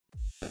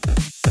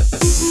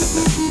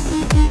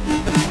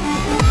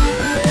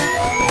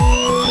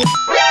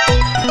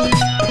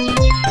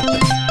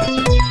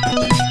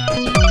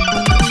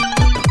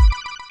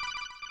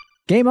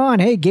Game on!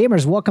 Hey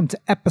gamers, welcome to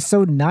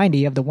episode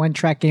 90 of the One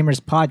Track Gamers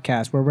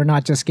podcast, where we're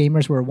not just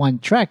gamers, we're one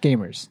track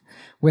gamers.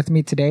 With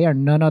me today are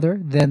none other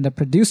than the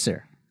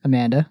producer,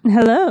 Amanda.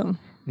 Hello.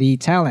 The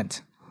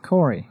talent,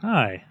 Corey.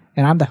 Hi.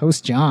 And I'm the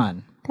host,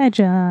 John. Hi,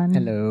 John.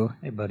 Hello.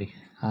 Hey, buddy.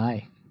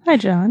 Hi. Hi,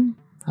 John.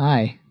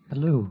 Hi.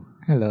 Hello.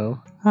 Hello.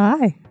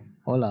 Hi.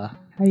 Hola.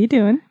 How you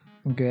doing?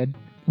 I'm good.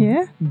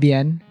 Yeah?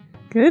 Bien.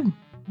 Good.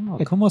 Oh,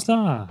 ¿cómo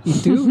está? ¿Y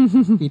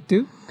tú? ¿Y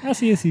tú?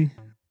 Así, así.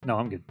 No,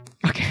 I'm good.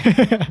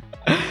 Okay.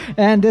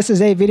 And this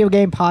is a video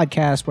game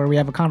podcast where we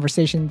have a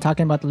conversation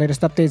talking about the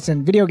latest updates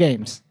in video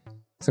games.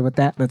 So with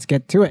that, let's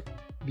get to it.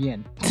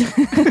 Bien.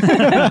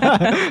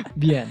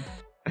 Bien.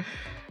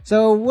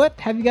 So what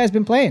have you guys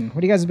been playing? What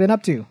have you guys been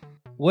up to?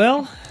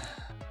 Well,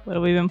 What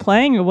have we been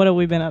playing or what have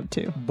we been up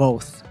to?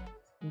 Both.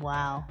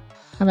 Wow.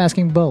 I'm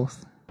asking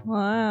both.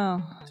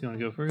 Wow. do you want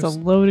to go It's a first?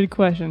 loaded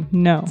question.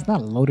 No. It's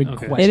not a loaded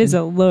Okay. question. It is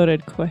a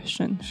loaded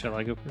question. Shall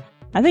I go first?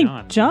 I think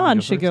John, John you wanna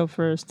go should go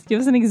first.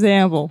 Give us an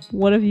example.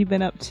 What have you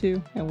been up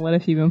to and what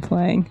have you been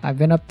playing? I've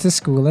been up to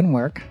school and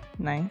work.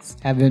 Nice.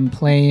 I've been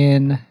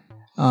playing,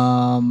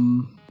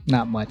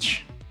 not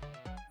much.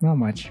 Not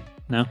much.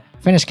 No?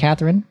 Finished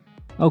Catherine.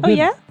 Oh, Oh, good.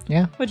 yeah?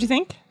 Yeah, What'd you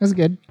think? it was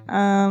good.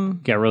 Um,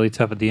 Got really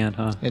tough at the end,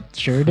 huh? It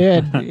sure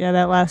did. yeah,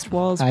 that last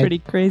wall is I- pretty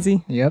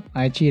crazy. Yep,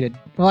 I cheated.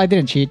 Well, I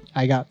didn't cheat.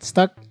 I got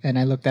stuck and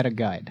I looked at a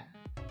guide.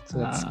 So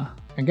that's,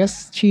 I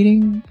guess,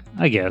 cheating.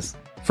 I guess.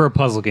 For a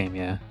puzzle game,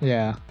 yeah.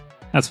 Yeah,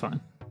 That's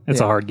fine. It's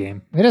Yeah. a hard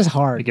game. it is It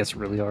hard. gets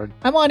really hard.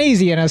 I'm on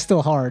easy and it's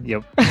still hard.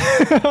 Yep.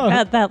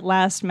 That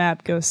last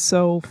map goes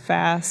so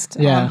fast.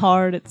 Yeah. On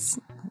hard, it's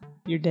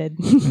you're dead.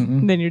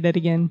 Mhm. Then you're dead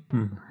again.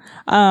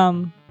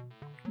 Hmm.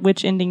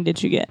 Which ending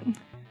did you get?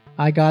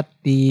 I got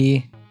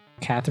the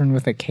Catherine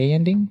with a K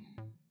ending.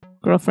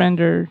 Girlfriend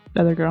or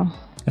other girl?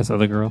 That's the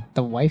other girl.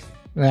 The wife.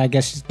 I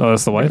guess Oh,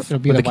 that's the wife? it'll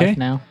be With the K? wife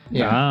now.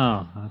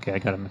 Yeah. Oh, okay. I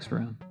got it mixed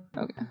around.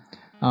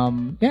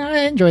 Yeah, I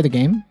enjoy the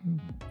game.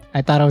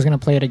 I thought I was gonna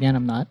play it again.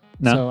 I'm not.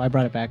 No? So I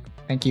brought it back.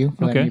 Thank you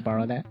for letting Okay. me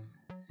borrow that.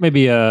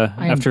 Maybe am-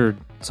 after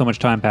so much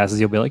time passes,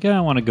 you'll be like, yeah,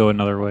 I want to go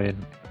another way.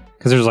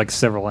 Because there's like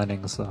several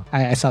endings. So.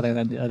 I saw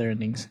the other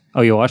endings.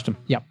 Oh, you watched them?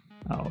 Yep.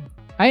 Oh,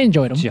 I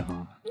enjoyed them.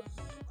 John.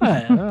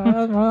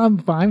 I'm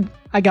fine.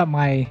 I got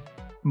my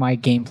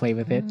gameplay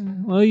with it.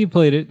 Well, you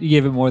played it. You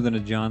gave it more than a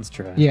John's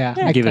try.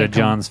 Yeah. You gave it a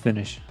John's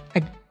finish.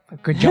 A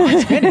good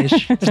John's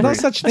finish. There's no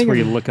such That's thing. where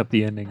as- you look up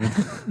the ending.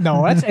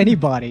 No, that's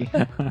anybody.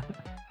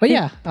 But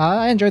yeah,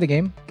 I enjoy the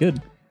game.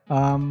 Good.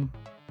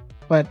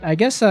 But I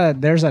guess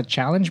there's a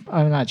challenge.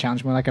 Not a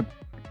challenge, more like a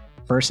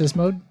versus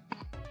mode.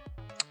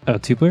 Oh,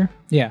 two-player?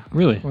 Yeah.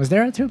 Really? Was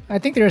there a two? I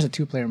think there is a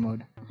 2-player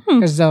mode.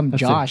 Because That's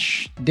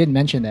Josh did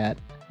mention that.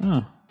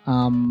 Oh,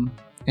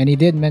 And he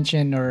did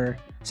mention or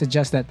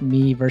suggest that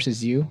me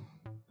versus you.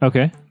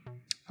 okay.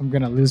 I'm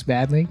gonna lose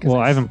badly. 'cause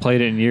Well, I haven't played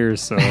it in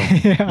years, so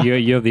Yeah.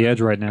 you have the edge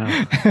right now.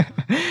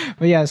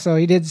 But yeah, so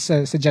he did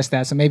suggest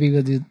that. So maybe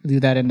we'll do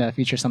that in the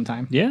future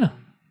sometime. Yeah,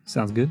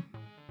 sounds good.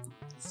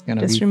 It's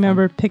gonna Just be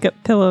remember, pick up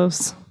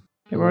pillows.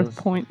 They're worth Pillows.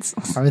 points.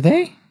 fun. Are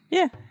they?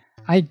 Yeah.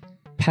 I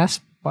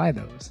passed by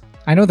those.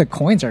 I know the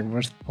coins are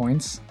worth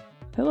points.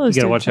 Pillows.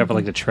 You gotta do watch out for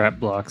like something. the trap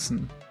blocks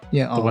and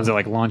Yeah. the ones that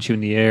like launch you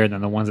in the air, and then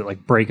the ones that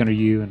like break under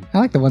you. And I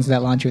like the ones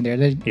that launch you in there.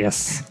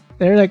 yes,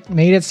 They're like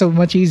made it so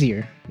much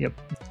easier. yep.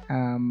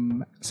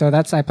 So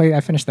that's I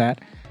finished that,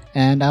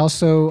 and I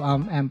also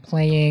am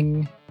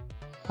playing.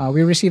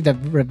 We received a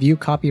review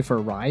copy for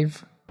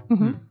Rive.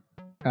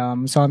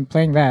 So I'm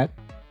playing that.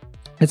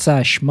 It's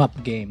a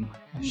shmup game.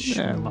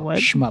 What?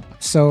 Shmup.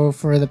 So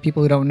for the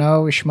people who don't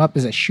know, shmup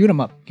is a shoot 'em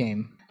up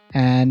game,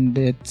 and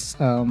it's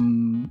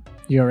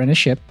you're in a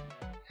ship,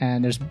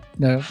 and there's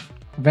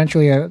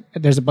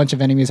there's a bunch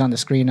of enemies on the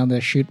screen.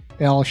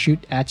 They all shoot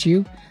at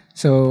you.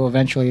 So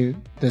eventually,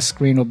 the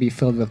screen will be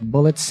filled with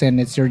bullets, and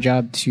it's your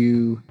job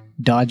to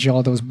dodge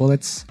all those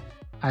bullets.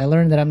 I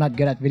learned that I'm not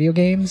good at video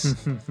games.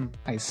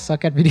 I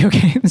suck at video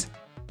games.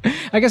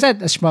 Like I said,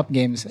 shmup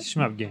games.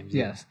 Shmup games.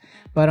 Yes,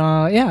 but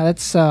yeah,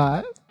 that's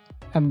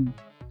I'm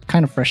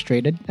kind of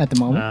frustrated at the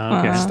moment.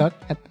 Okay. Uh-huh. Stuck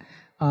at,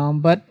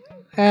 but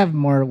I have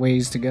more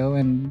ways to go.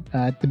 And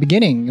at the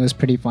beginning, it was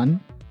pretty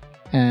fun,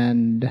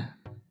 and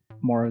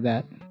more of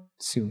that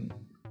soon.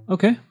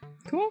 Okay.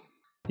 Cool.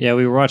 Yeah,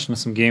 we were watching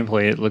some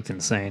gameplay. It looked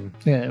insane.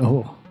 Yeah.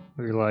 Oh.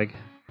 We were like,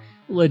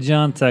 let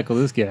John tackle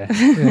this guy.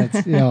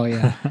 Oh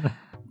yeah.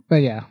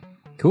 But yeah,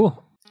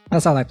 Cool.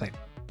 that's all I played.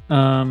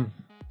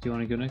 Do you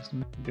want to go next?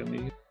 Go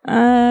me.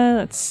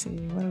 Let's see.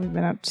 What have we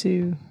been up to?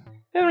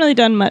 We haven't really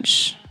done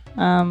much.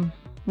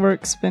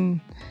 Work's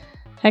been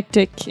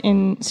hectic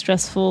and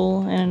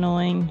stressful and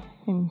annoying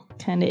and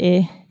kind of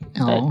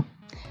Oh,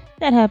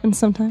 that happens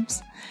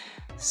sometimes.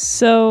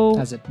 So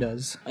as it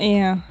does.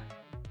 yeah,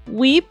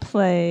 we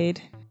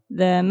played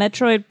the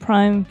Metroid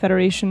Prime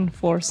Federation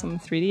Force on the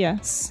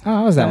 3DS. Oh,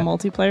 how was The that?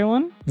 multiplayer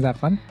one. Was that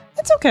fun?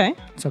 It's okay.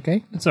 It's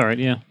okay. It's all right.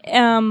 Yeah.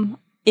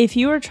 If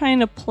you were trying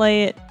to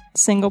play it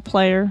single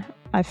player,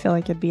 I feel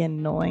like it'd be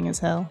annoying as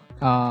hell.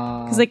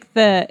 Because like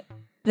the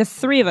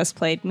three of us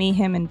played, me,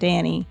 him, and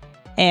Danny,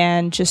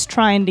 and just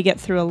trying to get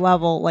through a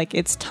level, like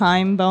its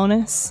time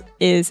bonus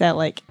is at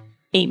like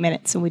 8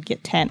 minutes, and we'd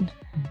get 10.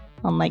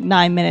 On like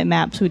 9-minute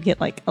maps, we'd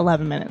get like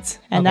 11 minutes.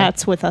 And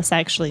that's with us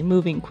actually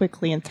moving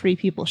quickly and 3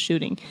 people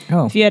shooting.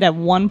 Oh. If you had to have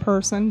one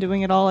person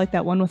doing it all, like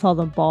that one with all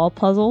the ball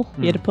puzzle,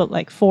 you had to put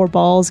like 4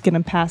 balls, get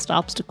them past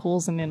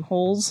obstacles and in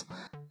holes.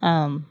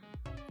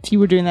 If you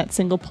were doing that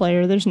single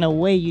player, there's no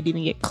way you'd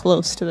even get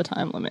close to the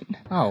time limit.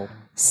 Oh.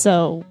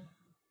 So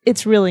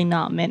it's really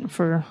not meant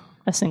for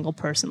a single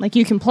person. Like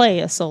you can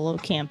play a solo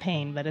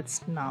campaign, but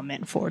it's not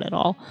meant for it at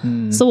all.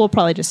 So we'll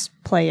probably just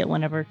play it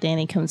whenever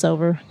Danny comes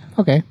over.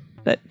 Okay.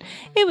 But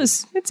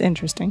it's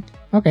interesting.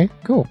 Okay,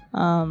 cool.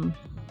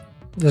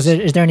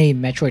 Is there any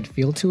Metroid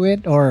feel to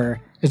it, or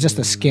is just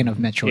the skin of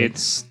Metroid?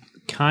 It's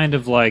kind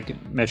of like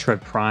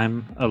Metroid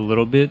Prime a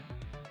little bit,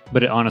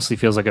 but it honestly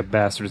feels like a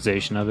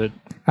bastardization of it.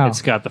 Oh.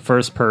 It's got the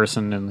first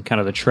person and kind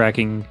of the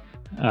tracking,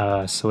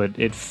 so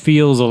it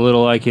feels a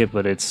little like it,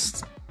 but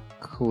it's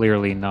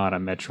clearly not a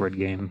Metroid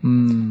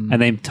game. And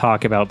they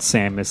talk about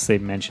Samus. They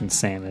mention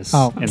Samus.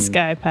 Oh. and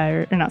Sky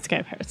Pirate, or not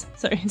Sky Pirates.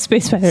 Sorry,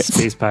 Space Pirates.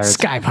 Space Pirates.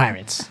 Sky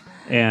Pirates.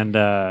 And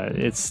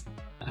it's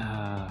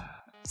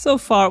So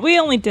far, we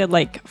only did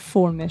like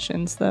 4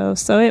 missions though,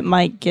 so it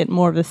might get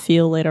more of a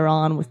feel later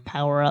on with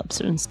power-ups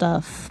and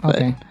stuff. But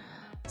Okay.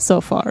 so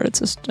far, it's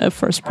just a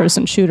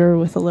first-person shooter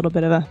with a little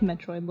bit of a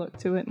Metroid look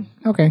to it.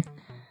 Okay.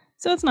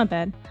 So it's not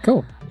bad.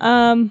 Cool.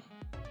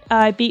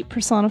 I beat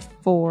Persona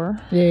 4,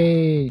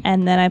 Yay.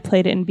 and then I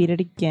played it and beat it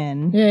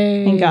again,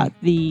 Yay. and got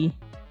the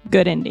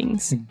good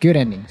endings. Good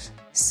endings.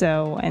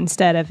 So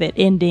instead of it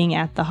ending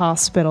at the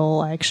hospital,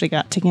 I actually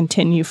got to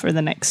continue for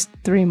the next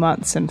 3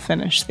 months and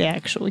finish the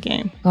actual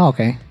game. Oh,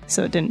 okay.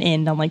 So it didn't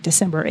end on like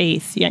December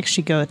 8th. You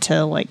actually go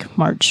to like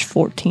March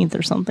 14th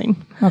or something.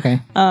 Okay.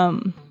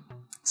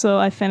 So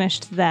I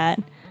finished that.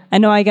 I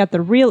know I got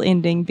the real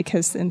ending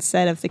because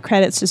instead of the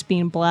credits just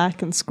being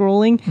black and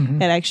scrolling,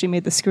 it actually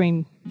made the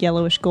screen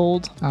yellowish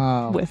gold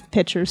Oh, with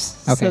pictures.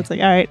 Okay. So it's like,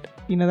 all right,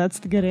 that's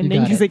the good ending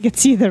got because it. it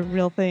gets you the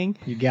real thing.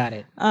 you got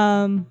it.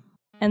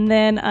 And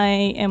then I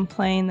am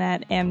playing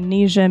that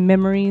Amnesia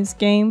Memories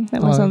game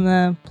that was Oh. on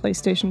the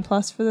PlayStation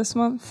Plus for this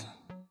month.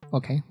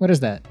 Okay. What is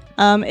that?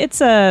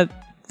 It's a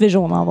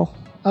visual novel,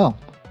 Oh,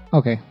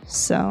 okay.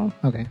 so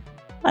Okay.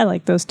 I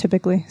like those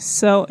typically.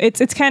 So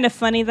it's kind of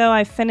funny though.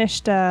 I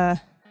finished.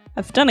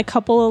 I've done a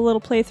couple of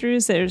little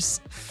playthroughs. There's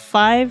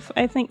 5,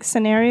 I think,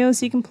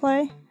 scenarios you can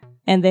play,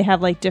 and they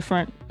have like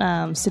different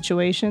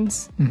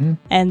situations. Mm-hmm.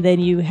 And then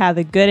you have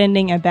a good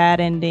ending, a bad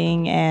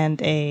ending,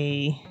 and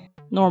a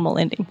normal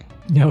ending.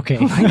 Okay.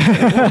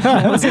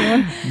 What was the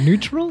one?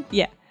 Neutral?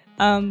 Yeah.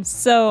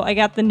 So I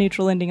got the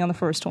neutral ending on the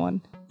first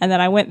one. And then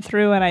I went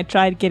through and I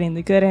tried getting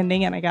the good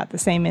ending and I got the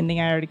same ending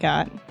I already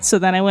got. So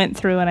then I went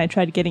through and I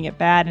tried getting a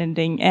bad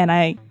ending and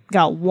I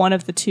got one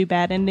of the 2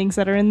 bad endings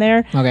that are in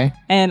there. Okay.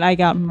 And I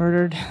got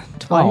murdered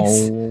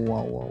twice. Oh,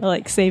 whoa. I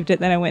like saved it,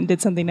 then I went and did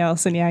something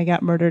else and yeah, I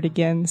got murdered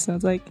again. So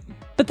it's like,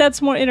 but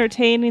that's more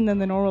entertaining than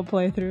the normal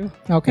playthrough.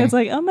 Okay. It's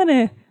like, I'm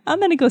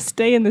gonna go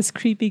stay in this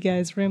creepy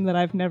guy's room that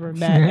I've never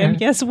met. And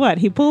guess what?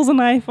 He pulls a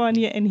knife on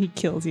you and he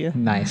kills you.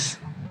 Nice.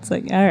 It's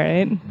like, all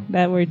right,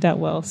 that worked out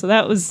well. So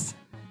that was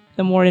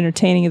the more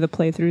entertaining of the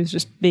playthroughs,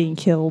 just being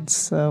killed.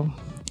 So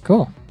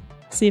Cool.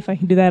 see if I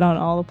can do that on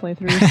all the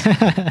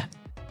playthroughs.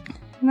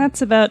 And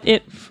that's about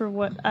it for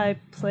what I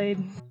played.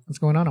 What's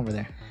going on over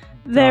there?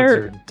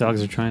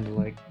 Dogs are trying to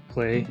like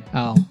play,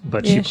 Oh,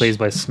 but she Ish. plays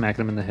by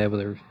smacking them in the head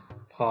with her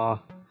paw.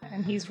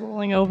 And he's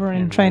rolling over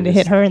and And trying to that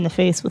hit is- her in the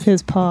face with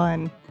his paw.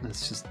 And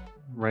That's just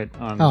right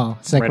on. Oh,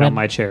 it's like right right- on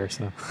my chair.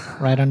 So,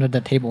 right under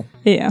the table.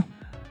 yeah.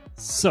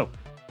 so,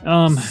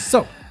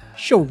 So,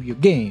 show your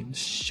games.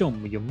 show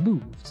me your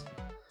moves.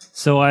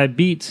 So I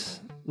beat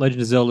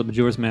Legend of Zelda: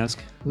 Majora's Mask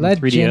on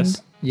Legend.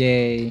 3DS.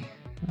 Yay.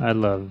 I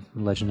love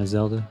Legend of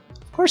Zelda.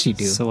 Of course you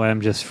do. So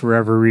I'm just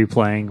forever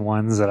replaying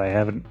ones that I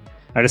haven't.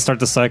 I just start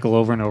the cycle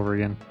over and over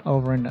again.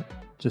 Over and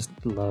Just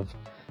love.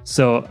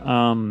 So,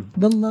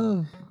 the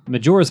love.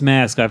 Majora's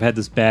Mask, I've had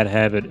this bad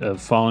habit of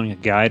following a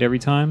guide every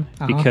time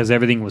Uh-huh. because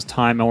everything was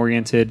time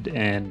oriented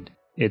and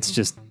it's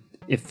just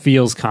it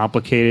feels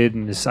complicated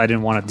and I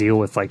didn't want to deal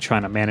with like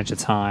trying to manage the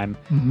time.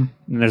 Mm-hmm.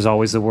 And there's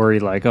always the worry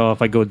like, oh,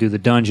 if I go do the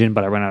dungeon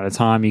but I run out of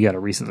time, you got to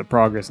reset the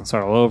progress and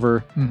start all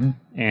over. Mm-hmm.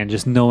 And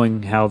just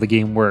knowing how the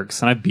game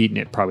works, and I've beaten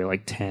it probably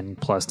like 10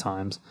 plus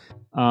times.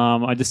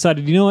 I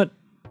decided, you know what?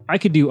 I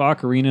could do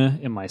Ocarina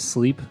in my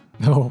sleep.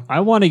 Oh, I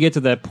want to get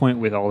to that point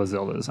with all the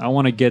Zeldas. I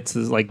want to get to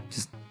like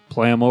just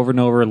play them over and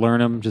over, learn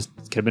them, just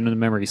get them into the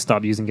memory,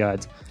 stop using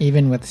guides.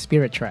 even with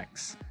spirit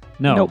tracks.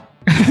 No, Nope.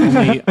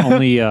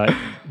 only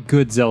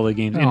good Zelda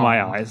games in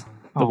my Aw. eyes,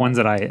 the Aw. ones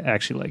that I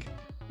actually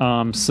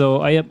like.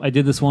 So I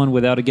did this one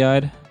without a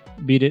guide,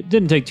 beat it.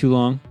 Didn't take too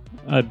long.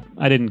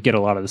 I didn't get a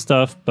lot of the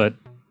stuff, but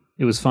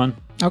it was fun.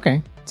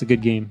 Okay. It's a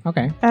good game.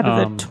 Okay. Out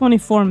of Um, the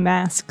 24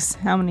 masks,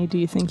 how many do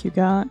you think you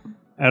got?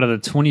 Out of the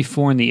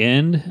 24 in the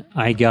end,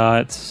 I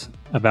got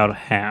about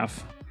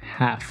half.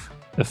 Half.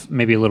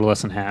 maybe a little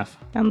less than half.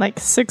 And like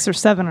 6 or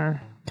 7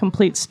 are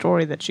complete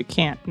story that you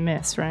can't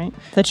miss, right?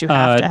 That you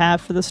have to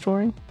have for the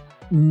story.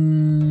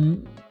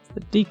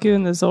 The Deku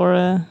and the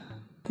Zora,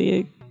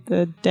 the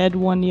dead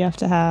one you have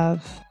to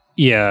have.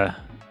 Yeah,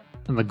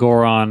 and the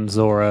Goron,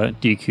 Zora,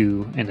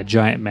 Deku, and the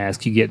giant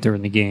mask you get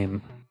during the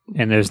game.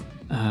 And there's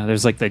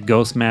like the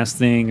ghost mask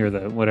thing or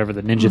the whatever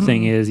the ninja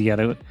thing is. You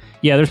gotta,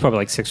 there's probably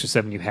like 6 or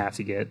 7 you have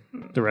to get.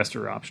 The rest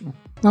are optional.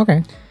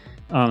 Okay.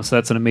 So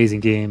that's an amazing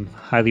game.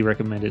 Highly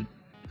recommended.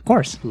 Of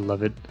course.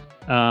 Love it.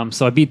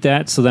 So I beat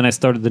that. So then I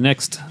started the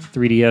next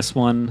 3DS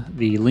one,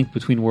 the Link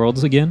Between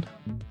Worlds again.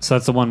 So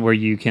that's the one where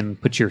you can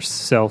put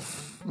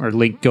yourself, or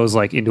Link goes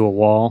like into a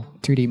wall.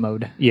 2D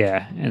mode.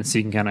 Yeah, and so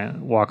you can kind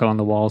of walk on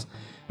the walls.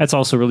 That's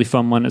also a really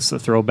fun one. It's a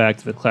throwback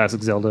to the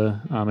classic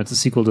Zelda. It's a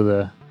sequel to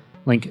the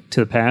Link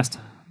to the Past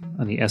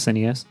on the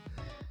SNES.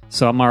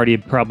 So I'm already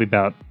probably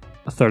about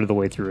a third of the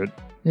way through it.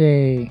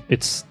 Yay.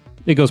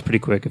 It goes pretty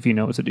quick if you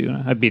know what to do.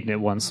 I've beaten it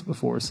once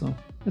before, so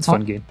it's a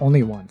fun game.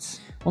 Only once?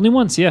 Only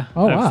once, yeah.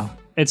 Oh, wow.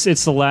 It's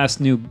the last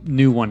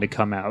new one to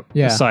come out,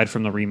 aside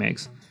from the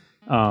remakes.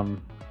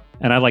 And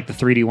I like the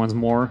 3D ones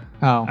more.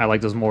 Oh. I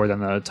like those more than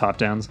the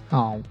top-downs.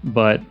 Oh.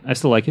 But I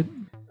still like it.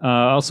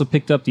 I also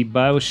picked up the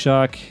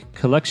BioShock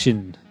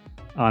Collection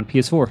on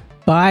PS4.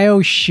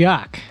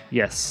 BioShock.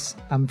 Yes.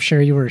 I'm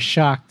sure you were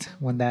shocked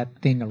when that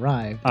thing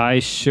arrived. I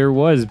sure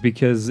was,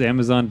 because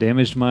Amazon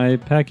damaged my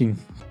packing.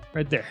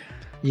 Right there.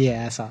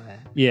 Yeah, I saw that.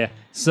 Yeah.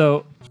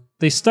 So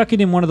they stuck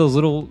it in one of those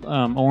little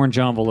orange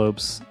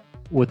envelopes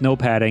with no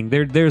padding.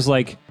 There's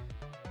like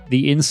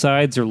the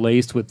insides are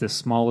laced with the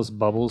smallest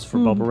bubbles for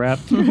bubble wrap,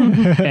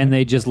 and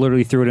they just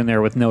literally threw it in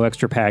there with no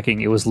extra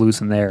packing. It was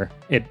loose in there.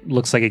 It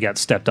looks like it got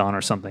stepped on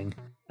or something.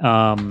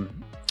 So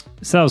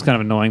that was kind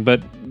of annoying,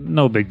 but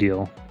no big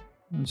deal.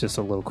 It's just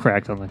a little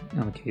cracked on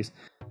the case.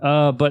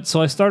 But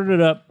so I started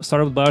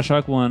with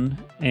BioShock 1,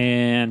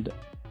 and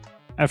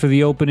after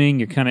the opening,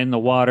 you're kind of in the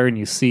water and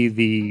you see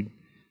the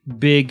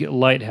big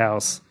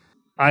lighthouse.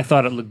 I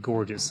thought it looked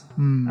gorgeous.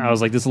 I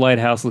was like, this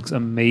lighthouse looks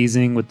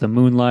amazing with the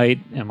moonlight.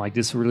 And I'm like,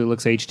 this really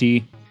looks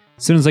HD.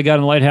 As soon as I got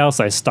in the lighthouse,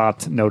 I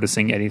stopped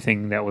noticing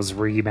anything that was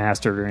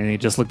remastered or anything.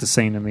 It just looked the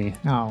same to me.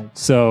 Oh.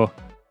 So,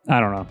 I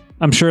don't know.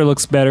 I'm sure it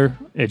looks better.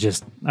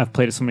 I've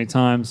played it so many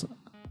times.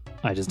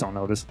 I just don't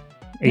notice.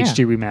 Yeah.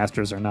 HD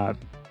remasters are not.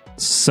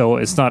 So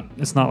it's not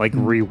like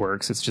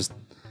reworks. It's just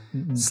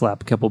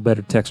slap a couple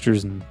better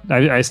textures, and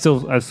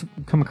I've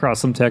come across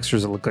some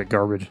textures that look like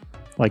garbage.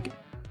 Like,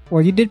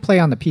 well, you did play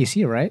on the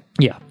PC, right?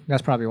 Yeah,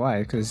 that's probably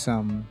why, because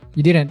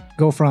you didn't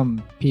go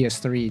from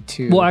PS3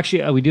 to. Well,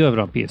 actually, we do have it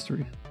on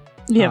PS3.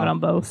 You have it on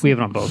both. We have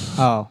it on both.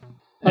 Oh,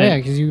 yeah,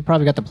 because you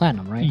probably got the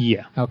platinum, right?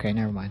 Yeah. Okay,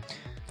 never mind.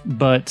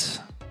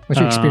 But what's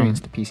your experience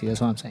with the PC?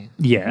 That's what I'm saying.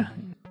 Yeah.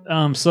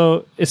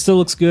 So it still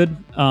looks good.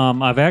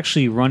 I've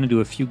actually run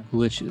into a few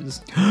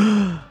glitches.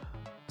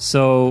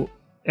 So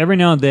every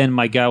now and then,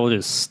 my guy will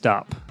just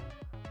stop,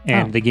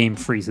 and the game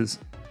freezes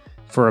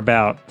for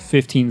about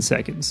 15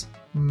 seconds.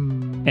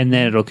 And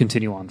then it'll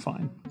continue on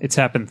fine. It's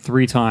happened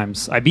 3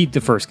 times. I beat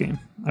the first game.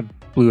 I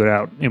blew it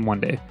out in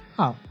one day.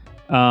 Oh.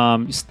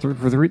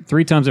 For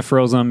 3 times it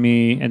froze on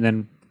me, and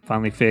then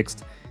finally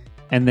fixed.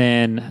 And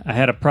then I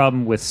had a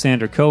problem with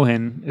Sander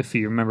Cohen. If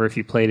you remember, if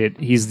you played it,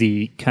 he's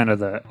the kind of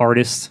the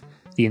artist,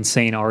 the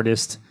insane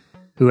artist,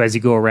 who, as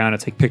you go around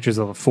and take pictures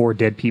of 4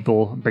 dead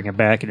people, bring it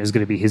back, and it's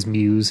going to be his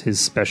muse, his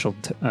special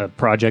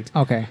project.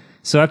 Okay.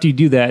 So after you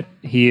do that,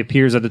 he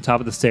appears at the top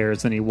of the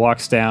stairs, and he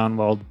walks down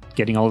while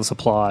getting all this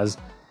applause.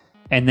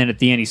 And then at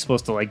the end, he's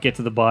supposed to like get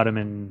to the bottom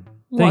and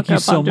thank you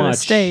so much. Onto a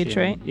stage,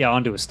 right? Yeah,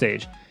 onto a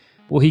stage.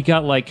 Well, he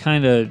got like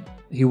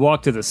he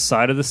walked to the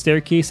side of the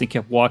staircase and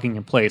kept walking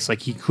in place,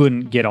 like he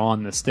couldn't get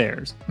on the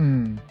stairs.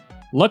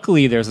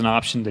 Luckily, there's an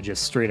option to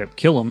just straight up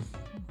kill him,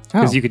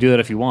 because you could do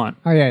that if you want.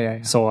 Oh,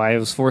 yeah. So I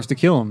was forced to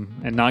kill him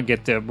and not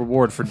get the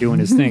reward for doing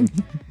his thing.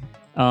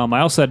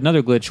 I also had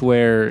another glitch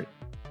where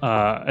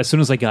as soon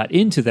as I got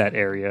into that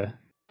area,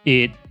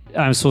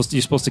 you're supposed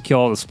to kill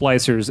all the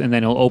splicers, and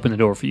then it'll open the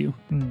door for you.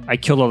 I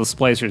killed all the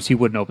splicers, he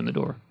wouldn't open the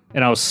door,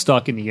 and I was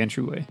stuck in the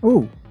entryway.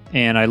 Ooh.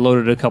 And I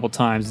loaded it a couple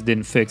times, it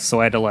didn't fix, so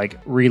I had to like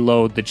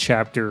reload the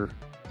chapter.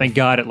 Thank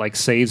God it like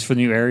saves for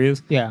new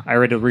areas. Yeah. I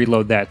had to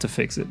reload that to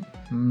fix it.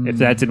 If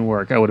that didn't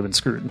work, I would have been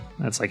screwed.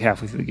 That's like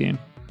halfway through the game.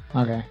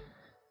 Okay.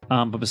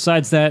 But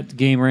besides that, the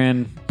game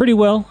ran pretty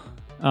well.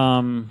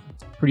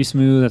 Pretty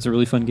smooth. That's a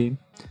really fun game.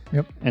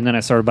 Yep. And then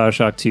I started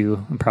BioShock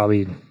 2. I'm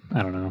probably,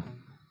 I don't know,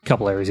 a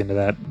couple hours into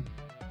that.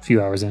 A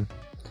few hours in.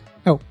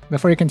 Oh,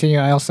 before you continue,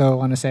 I also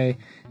want to say,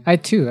 I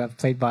too have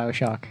played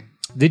BioShock.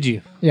 Did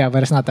you? Yeah,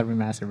 but it's not the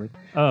remastered.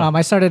 Oh.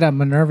 I started at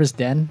Minerva's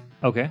Den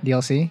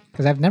DLC,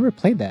 because I've never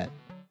played that.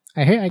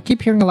 I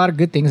keep hearing a lot of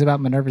good things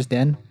about Minerva's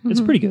Den. It's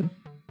pretty good.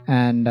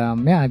 And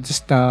I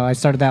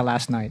started that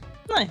last night.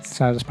 Nice.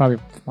 So that's probably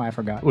why I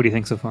forgot. What do you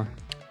think so far?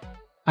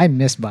 I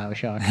miss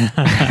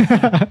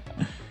BioShock.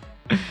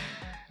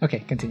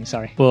 Okay, continue.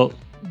 Sorry. Well,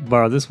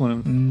 borrow this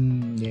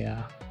one.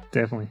 Yeah.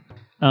 Definitely.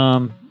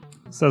 So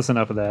that's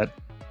enough of that.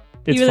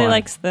 It's He really fun.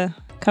 likes the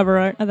cover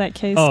art of that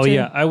case. Oh, too.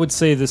 yeah. I would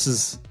say this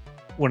is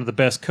one of the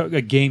best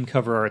game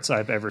cover arts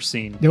I've ever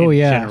seen. Oh in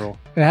yeah, general.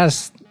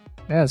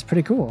 It's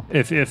pretty cool.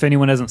 If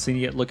anyone hasn't seen it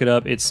yet, look it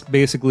up. It's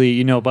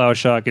basically,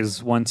 BioShock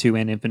is 1, 2,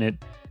 and Infinite.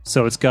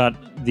 So it's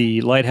got the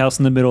lighthouse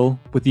in the middle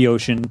with the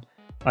ocean.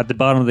 At the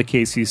bottom of the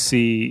case, you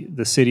see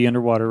the city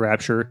underwater,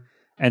 Rapture,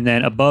 and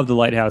then above the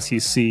lighthouse, you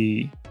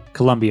see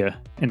Columbia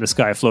in the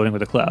sky floating with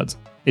the clouds.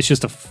 It's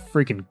just a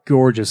freaking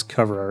gorgeous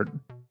cover art.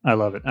 I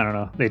love it. I don't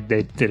know. They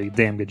did a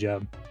damn good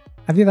job.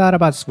 Have you thought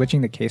about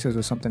switching the cases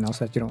with something else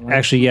that you don't like?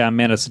 Actually, yeah,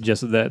 Amanda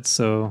suggested that,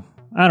 so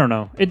I don't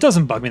know. It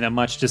doesn't bug me that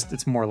much, just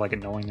it's more like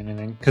annoying than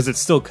anything, because it's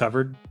still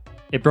covered.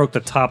 It broke the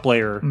top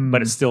layer,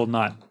 but it's still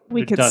not.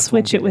 We could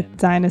switch it with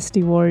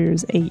Dynasty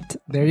Warriors 8.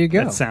 There you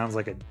go. That sounds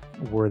like a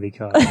worthy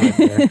cause right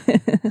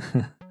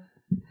there.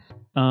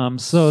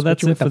 So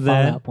that's it for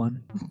that.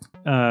 One.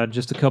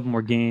 Just a couple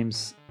more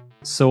games.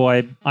 So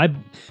I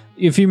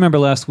if you remember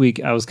last week,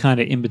 I was kind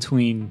of in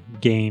between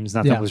games.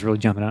 Nothing was really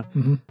jumping out.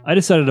 Mm-hmm. I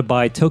decided to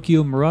buy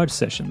Tokyo Mirage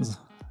Sessions.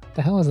 What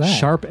the hell is that?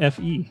 Sharp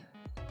FE.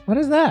 What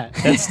is that?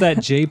 That's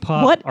that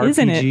J-pop What RPG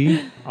isn't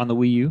it? on the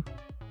Wii U.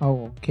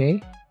 Oh,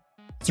 okay.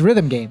 It's a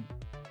rhythm game.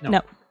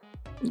 No.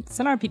 It's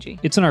an RPG.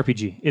 It's an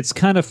RPG. It's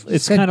kind of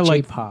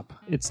like J-pop.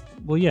 It's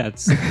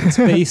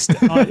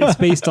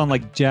based on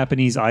like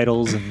Japanese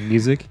idols and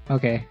music.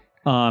 Okay.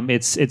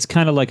 It's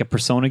kind of like a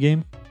Persona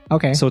game.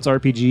 Okay. So it's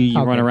RPG.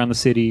 You run around the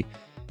city.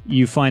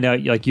 You find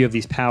out like you have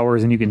these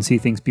powers and you can see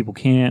things people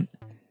can't.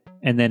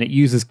 And then it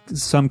uses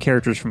some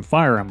characters from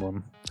Fire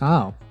Emblem.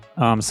 Oh.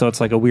 So it's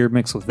like a weird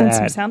mix with And that.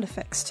 some sound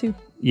effects too.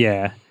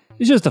 Yeah.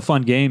 It's just a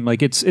fun game.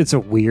 Like it's a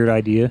weird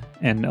idea,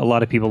 and a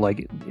lot of people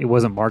like it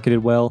wasn't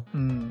marketed well.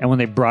 And when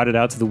they brought it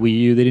out to the Wii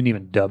U, they didn't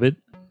even dub it.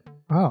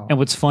 Oh. And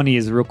what's funny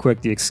is, real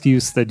quick, the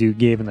excuse the dude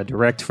gave in the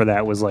direct for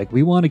that was like,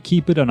 we want to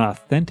keep it an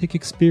authentic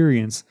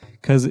experience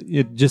because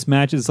it just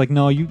matches. It's like,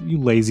 no, you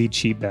lazy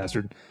cheap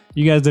bastard.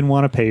 You guys didn't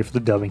want to pay for the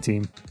dubbing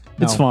team.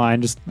 It's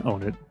fine. Just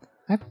own it.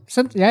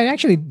 I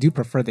actually do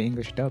prefer the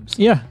English dubs.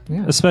 Yeah.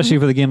 Especially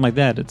for the game like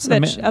that. It's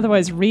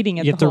otherwise reading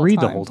it. You have to read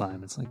the whole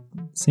time. It's like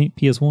St.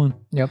 PS1.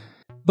 Yep.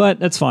 But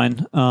that's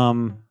fine.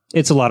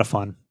 It's a lot of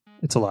fun.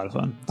 It's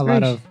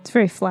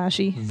very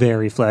flashy.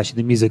 Very flashy.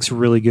 The music's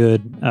really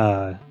good.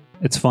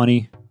 It's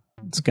funny.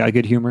 It's got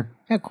good humor.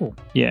 Yeah, cool.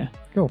 Yeah.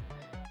 Cool.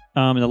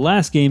 And the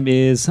last game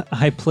is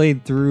I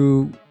played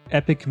through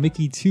Epic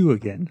Mickey 2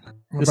 again.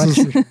 This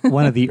is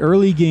one of the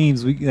early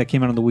games that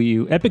came out on the Wii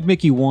U. Epic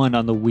Mickey 1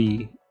 on the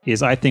Wii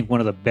is, I think, one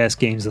of the best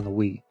games on the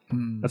Wii.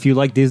 If you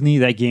like Disney,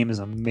 that game is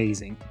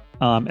amazing.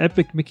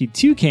 Epic Mickey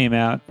 2 came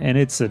out, and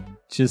it's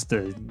just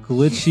a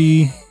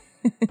glitchy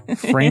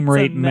frame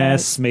rate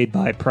mess made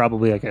by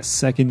probably like a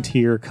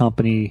second-tier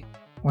company.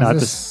 Was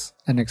this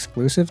an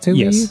exclusive to Wii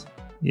U? Yes.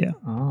 Yeah.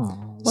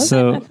 Oh. I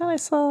thought I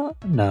saw...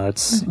 No,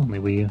 it's only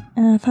Wii U.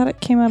 I thought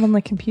it came out on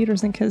the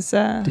computers and or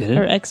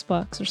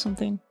Xbox or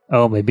something.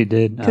 Oh, maybe it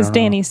did. Because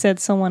Danny said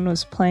someone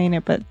was playing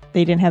it, but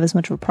they didn't have as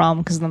much of a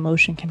problem because the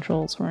motion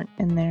controls weren't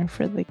in there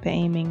for like the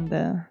aiming.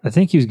 I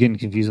think he was getting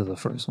confused with the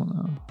first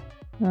one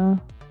though.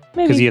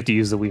 Maybe because you have to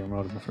use the Wii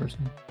remote in the first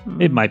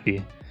one. It might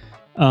be.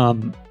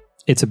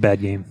 It's a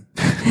bad game.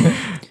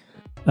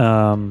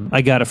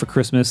 I got it for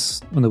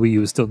Christmas when the Wii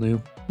U was still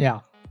new.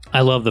 Yeah.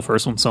 I love the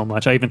first one so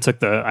much. I even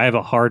took I have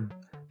a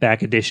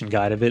hardback edition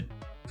guide of it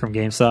from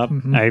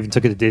GameStop. I even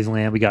took it to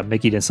Disneyland. We got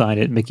Mickey to sign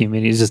it. Mickey and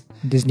Minnie. It's just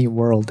Disney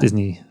World.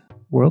 Disney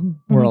World?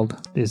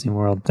 Disney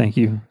World. Thank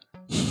you.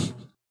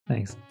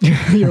 Thanks.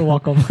 You're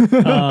welcome.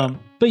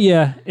 But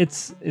yeah,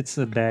 it's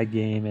a bad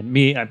game.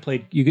 And I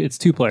played. It's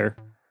 2-player.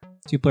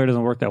 2-player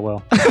doesn't work that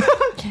well.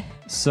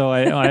 So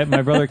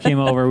my brother came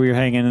over. We were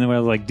hanging, and I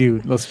was like,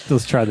 "Dude,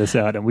 let's try this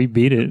out." And we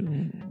beat it.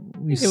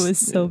 It was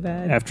so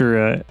bad.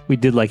 After we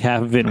did like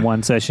half of it in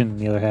one session, and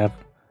the other half.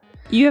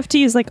 You have to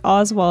use like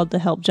Oswald to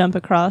help jump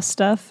across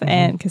stuff,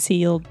 and because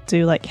he'll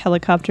do like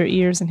helicopter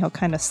ears and he'll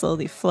kind of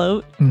slowly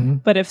float.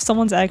 But if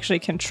someone's actually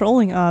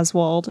controlling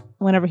Oswald,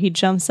 whenever he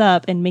jumps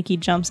up and Mickey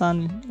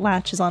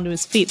latches onto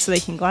his feet so they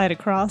can glide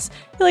across,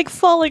 they like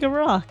fall like a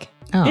rock.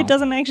 Oh. It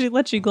doesn't actually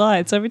let you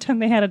glide. So every time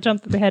they had a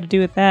jump that they had to do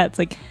with that, it's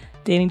like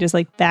Danny just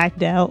like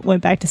backed out,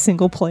 went back to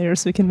single player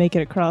so we can make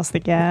it across the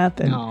gap.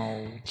 And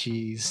oh,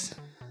 jeez.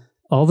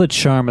 All the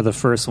charm of the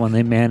first one,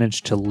 they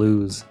managed to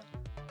lose.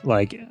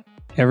 Like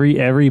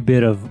every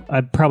bit of,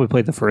 I probably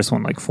played the first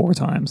one like 4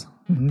 times.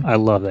 I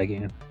love that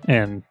game,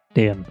 and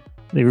damn,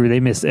 they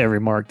missed every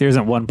mark. There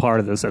isn't one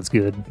part of this that's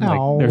good.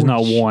 Like, there's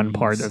not one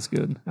part that's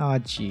good. Oh,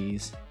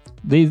 jeez.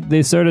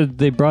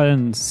 They brought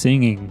in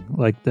singing,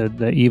 like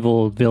the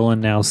evil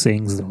villain now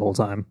sings the whole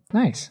time.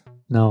 Nice.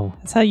 No,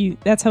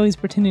 that's how he's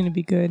pretending to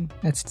be good.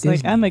 It's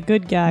like, I'm a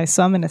good guy,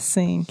 so I'm gonna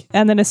sing.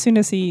 And then as soon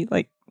as he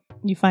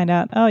you find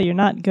out, oh, you're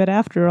not good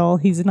after all,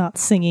 he's not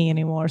singing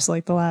anymore. So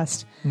like the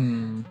last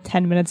 10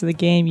 minutes of the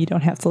game, you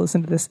don't have to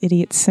listen to this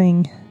idiot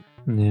sing.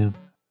 Yeah.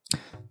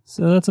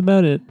 So that's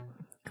about it.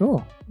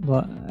 Cool.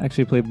 Well, I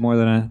actually played more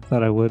than I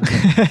thought I would.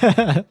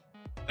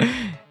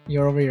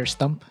 You're over your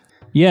stump?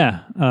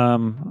 Yeah.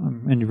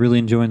 I'm really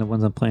enjoying the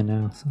ones I'm playing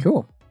now. So.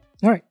 Cool.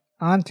 All right.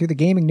 On to the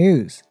gaming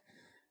news.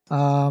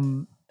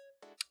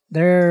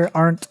 there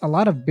aren't a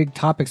lot of big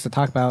topics to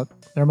talk about.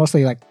 They're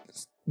mostly like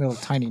little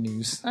tiny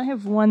news. I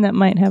have one that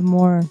might have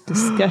more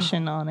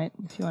discussion on it.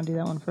 If you want to do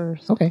that one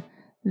first. Okay.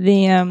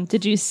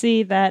 Did you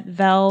see that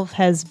Valve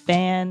has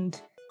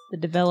banned the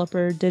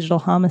developer Digital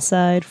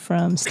Homicide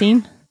from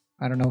Steam?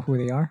 I don't know who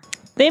they are.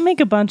 They make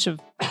a bunch of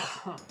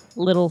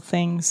little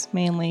things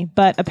mainly,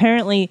 but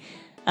apparently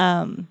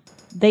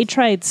they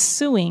tried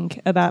suing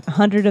about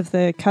 100 of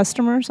the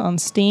customers on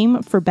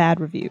Steam for bad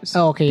reviews.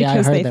 Oh, okay, yeah,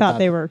 because I heard they thought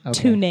they were okay.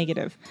 too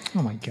negative.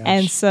 Oh my gosh.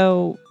 And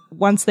so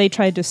once they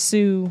tried to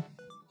sue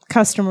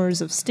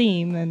customers of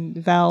Steam, then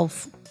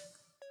Valve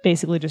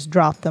basically just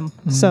dropped them.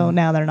 So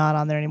now they're not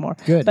on there anymore.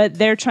 Good. But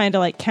they're trying to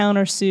like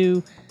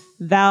countersue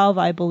Valve,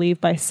 I believe,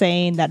 by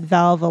saying that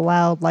Valve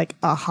allowed like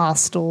a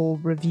hostile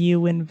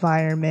review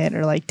environment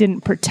or like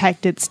didn't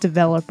protect its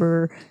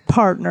developer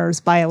partners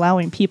by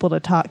allowing people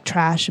to talk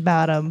trash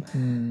about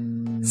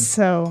them.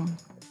 So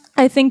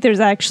I think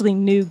there's actually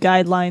new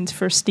guidelines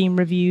for Steam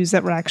reviews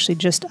that were actually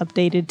just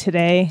updated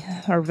today.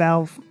 Or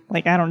Valve,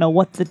 like, I don't know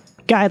what the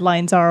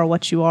guidelines are or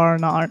what you are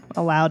not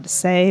allowed to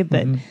say,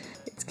 but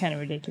it's kind of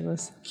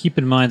ridiculous. Keep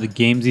in mind the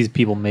games these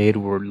people made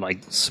were like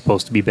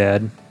supposed to be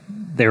bad.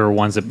 They were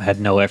ones that had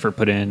no effort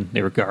put in.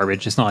 They were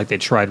garbage. It's not like they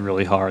tried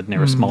really hard and they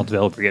were a small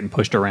developer getting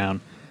pushed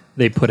around.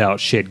 They put out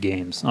shit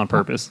games on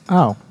purpose.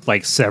 Oh.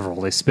 Like several.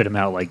 They spit them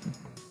out like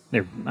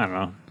they're, I don't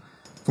know.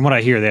 From what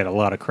I hear, they had a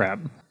lot of crap.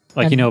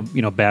 Like, And-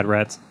 you know Bad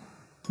Rats?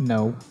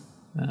 No.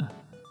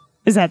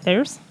 Is that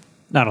theirs?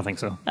 I don't think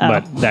so.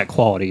 But that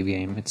quality of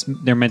game,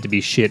 they're meant to be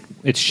shit.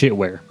 It's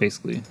shitware,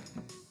 basically.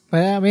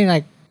 But I mean,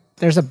 like,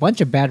 there's a bunch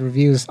of bad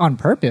reviews on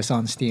purpose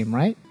on Steam,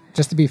 right?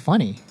 Just to be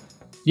funny.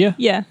 Yeah.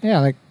 Yeah. Yeah,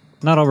 like,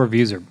 Not all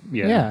reviews are.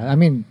 yeah, I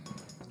mean,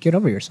 get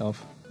over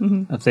yourself.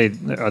 If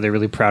are they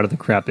really proud of the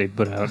crap they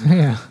put out?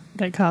 Yeah.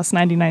 That cost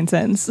 99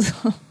 cents.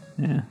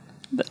 Yeah.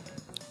 But,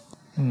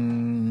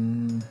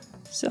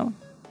 so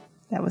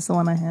that was the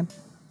one I had.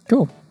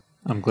 Cool.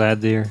 I'm glad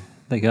they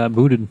got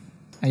booted.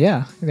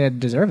 Yeah, they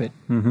deserve it.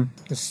 Mm-hmm.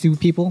 Just sue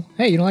people.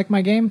 Hey, you don't like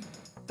my game?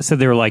 I said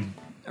they were like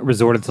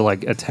resorted to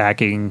like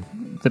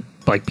attacking the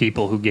like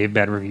people who gave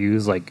bad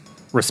reviews, like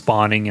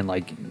responding and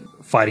like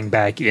fighting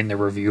back in the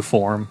review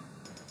form,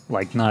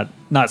 like not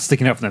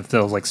sticking up for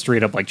themselves, like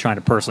straight up like trying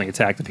to personally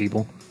attack the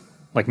people,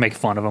 like make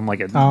fun of them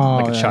like a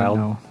child.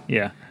 No.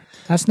 Yeah.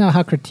 That's not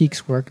how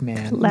critiques work,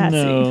 man. Lassie.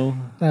 No.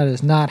 That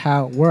is not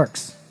how it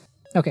works.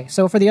 Okay,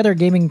 so for the other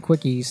gaming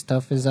quickie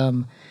stuff is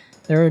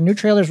there are new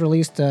trailers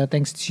released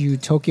thanks to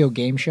Tokyo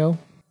Game Show.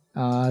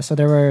 So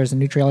there was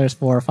new trailers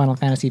for Final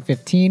Fantasy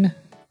 15.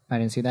 I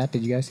didn't see that.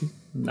 Did you guys see?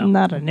 No.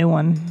 Not a new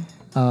one.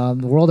 The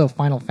World of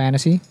Final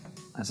Fantasy.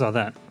 I saw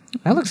that.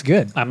 That looks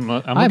good. I'm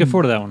looking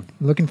forward to that one.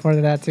 Looking forward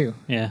to that too.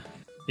 Yeah.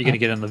 You gonna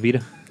get it on the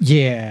Vita?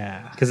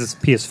 Yeah. Because it's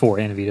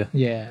PS4 and Vita.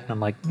 Yeah. I'm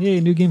like, yay,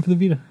 new game for the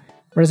Vita.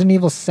 Resident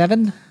Evil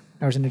 7.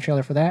 There was a new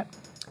trailer for that.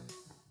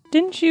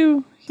 Didn't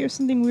you hear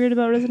something weird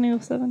about Resident Evil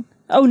 7?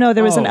 Oh, no,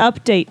 there was an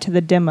update to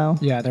the demo.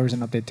 Yeah, there was an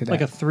update to that. Like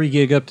a 3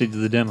 gig update to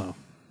the demo.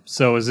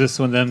 So is this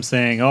one them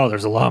saying, oh,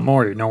 there's a lot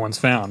more no one's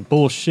found?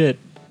 Bullshit.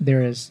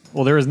 There is.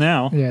 Well, there is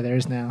now. Yeah, there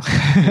is now.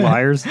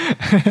 Liars.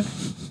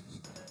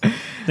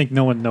 Think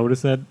no one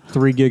noticed that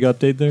 3 gig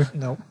update there?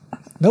 Nope.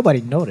 Nobody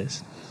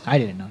noticed. I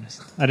didn't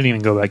notice. I didn't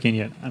even go back in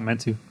yet. I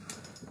meant to.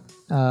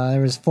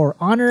 There was For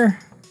Honor,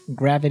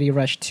 Gravity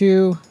Rush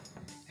 2,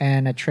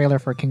 and a trailer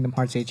for Kingdom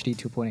Hearts HD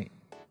 2.8.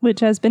 Which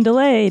has been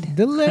delayed.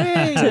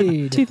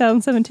 Delayed!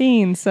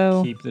 2017,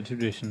 so Keep the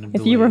tradition of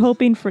if you were delays.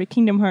 hoping for a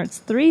Kingdom Hearts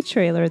 3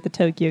 trailer at the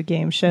Tokyo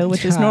Game Show,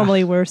 which is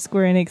normally where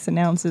Square Enix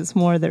announces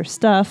more of their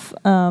stuff,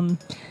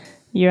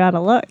 you're out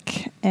of luck,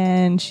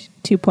 and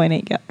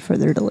 2.8 got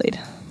further delayed.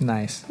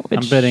 Nice.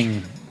 I'm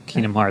betting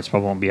Kingdom Hearts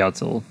probably won't be out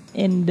till...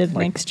 End of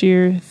next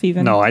year, if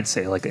even. No, I'd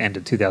say like the end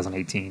of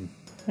 2018.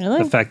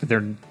 Really? The fact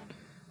that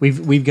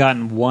we've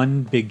gotten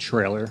one big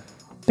trailer,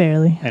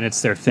 Barely. and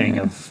it's their thing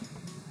of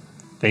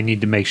they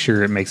need to make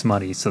sure it makes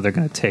money, so they're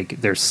going to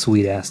take their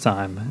sweet ass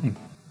time,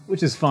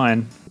 which is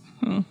fine.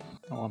 I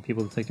want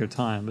people to take their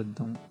time, but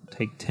don't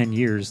take 10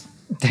 years.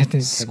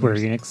 Square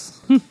Enix.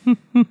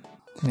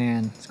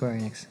 Man, Square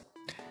Enix.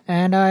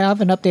 And I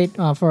have an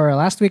update for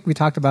last week. We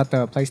talked about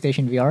the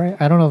PlayStation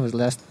VR. I don't know if it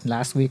was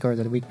last week or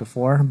the week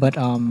before, but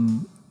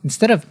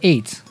instead of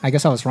 8, I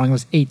guess I was wrong. It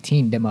was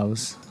 18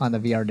 demos on the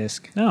VR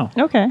disc. No.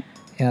 Okay.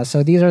 Yeah,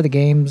 so these are the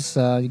games.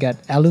 You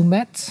got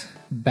Alumet,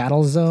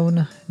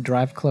 Battlezone,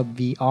 Drive Club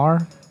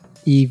VR,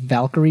 Eve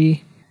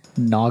Valkyrie,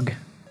 Nog,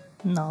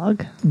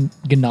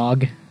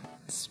 Gnog,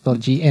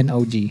 spelled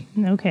Gnog,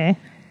 Okay.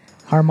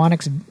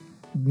 Harmonix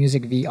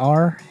Music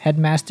VR,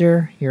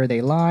 Headmaster, Here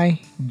They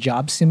Lie,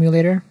 Job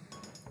Simulator.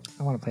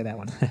 I want to play that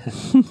one.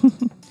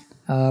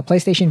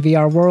 PlayStation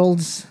VR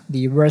Worlds,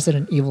 the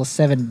Resident Evil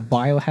 7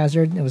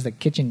 Biohazard. It was the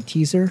kitchen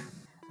teaser.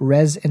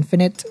 Res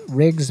Infinite,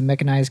 Riggs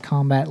Mechanized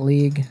Combat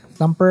League,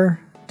 Thumper,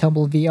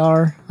 Tumble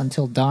VR,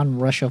 Until Dawn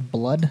Rush of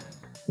Blood,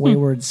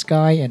 Wayward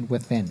Sky, and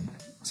Within.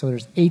 So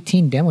there's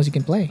 18 demos you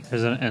can play.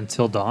 There's an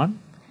Until Dawn?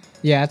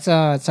 Yeah, it's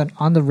an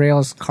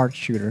on-the-rails kart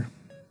shooter.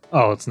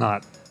 Oh, it's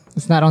not.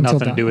 It's not Until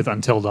Nothing Dawn. to do with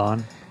Until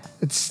Dawn.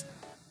 It's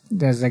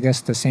there's, I guess,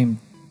 the same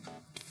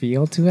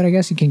feel to it. I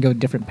guess you can go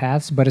different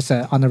paths, but it's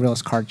a on the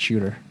rails card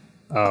shooter.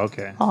 Oh,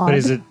 okay. Odd. But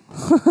is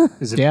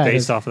it Yeah,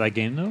 based off of that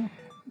game though?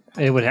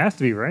 It would have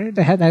to be, right?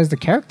 It has the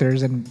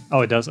characters, and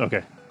Oh, it does.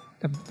 Okay,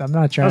 I'm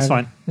not sure. that's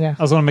fine. Yeah.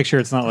 I was want to make sure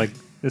it's not like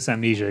this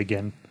Amnesia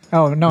again.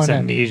 Oh no, This no,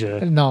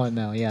 Amnesia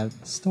no, yeah.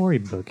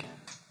 storybook.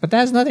 But that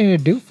has nothing to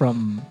do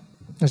from.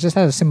 It just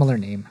has a similar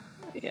name.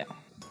 Yeah.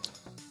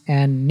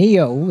 And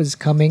Neo is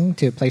coming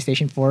to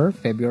PlayStation 4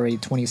 February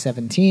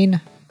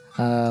 2017.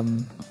 I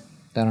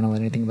don't know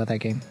anything about that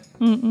game.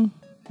 Mm-mm.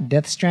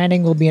 Death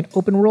Stranding will be an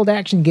open world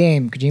action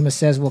game. Kojima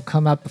says will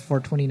come out before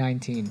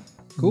 2019.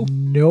 Cool.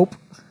 Nope.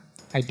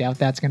 I doubt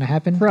that's going to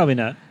happen. Probably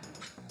not.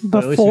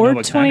 But at least we know Before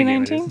what kind of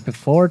game it 2019? is.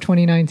 Before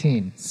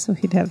 2019. So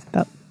he'd have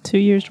about 2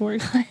 years to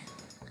work on it.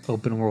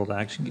 Open world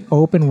action game.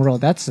 Open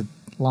world. That's a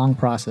long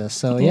process.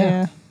 So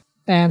yeah.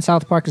 And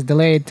South Park is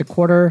delayed to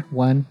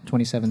Q1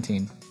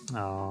 2017.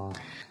 Oh,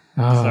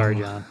 Oh. sorry,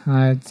 John.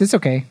 It's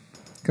okay.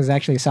 Because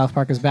actually South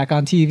Park is back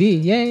on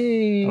TV.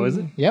 Yay. Oh, is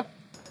it? Yep.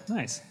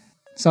 Nice.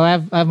 So I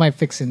have my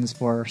fixins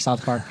for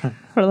South Park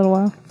For a little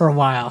while. for a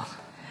while.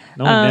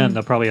 Knowing them,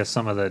 they'll probably have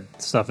some of the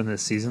stuff in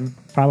this season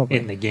Probably.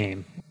 in the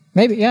game.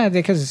 Maybe, yeah,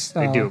 because...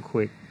 They do it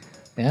quick.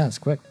 Yeah, it's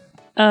quick.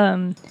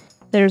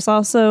 There's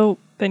also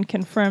been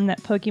confirmed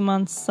that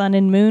Pokemon Sun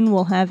and Moon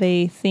will have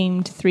a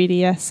themed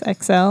 3DS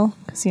XL.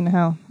 Because you know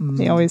how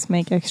they always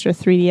make extra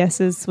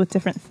 3DSs with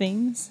different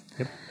themes.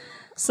 Yep.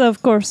 So,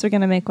 of course, they're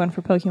going to make one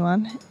for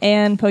Pokemon.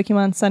 And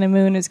Pokemon Sun and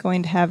Moon is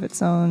going to have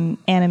its own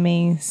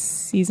anime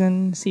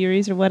season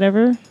series or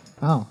whatever.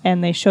 Oh.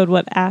 And they showed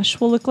what Ash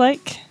will look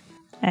like.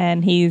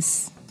 And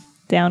he's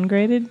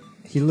downgraded.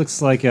 He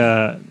looks like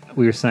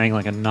we were saying,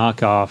 like a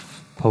knockoff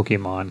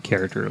Pokemon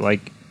character,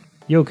 like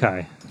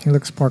Yokai. He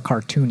looks more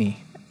cartoony.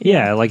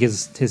 Yeah, like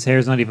his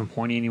hair's not even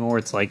pointy anymore.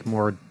 It's like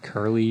more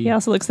curly. He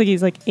also looks like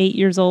he's like 8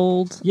 years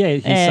old. Yeah,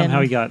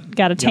 somehow he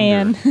got a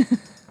tan.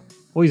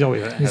 Well, he's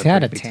always He's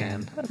had a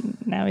tan.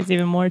 Now he's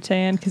even more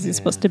tan because he's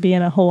supposed to be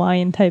in a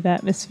Hawaiian type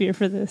atmosphere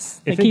for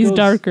this. If Like it he's goes-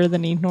 darker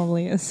than he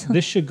normally is.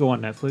 This should go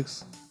on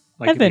Netflix.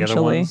 Like the other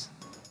Eventually. ones.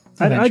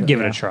 I'd Eventually, give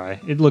it yeah. a try.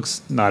 It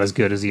looks not as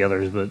good as the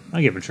others, but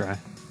I'll give it a try.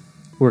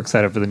 We're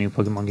excited for the new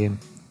Pokemon game.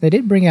 They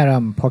did bring out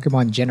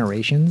Pokemon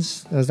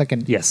Generations. It was like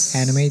an Yes.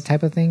 anime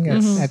type of thing.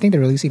 I think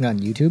they're releasing it on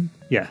YouTube.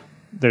 Yeah.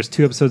 There's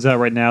 2 episodes out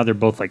right now. They're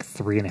both like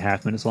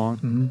 3.5 minutes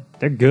long.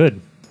 They're good.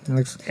 It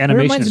looks, it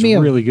Animation reminds is me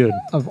really good.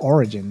 of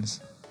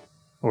Origins.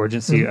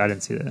 Origins, see, I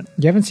didn't see that.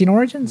 You haven't seen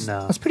Origins?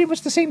 No. It's pretty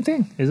much the same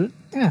thing. Is it?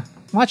 Yeah,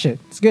 watch it.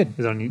 It's good.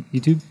 Is it on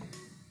YouTube?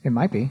 It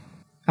might be.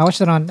 I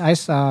watched it on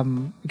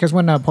because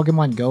when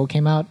Pokemon Go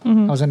came out, I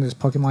was on this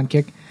Pokemon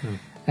kick,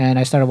 and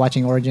I started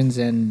watching Origins,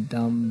 and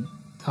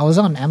I was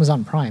on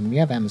Amazon Prime. You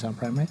have Amazon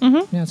Prime, right?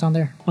 Mm-hmm. Yeah, it's on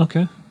there.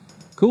 Okay.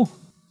 Cool.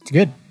 It's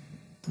good.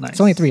 Nice. It's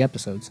only 3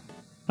 episodes,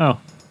 Oh,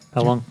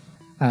 how long?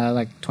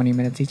 like 20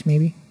 minutes each,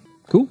 maybe.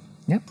 Cool.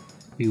 Yep.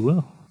 We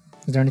will.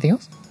 Is there anything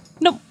else?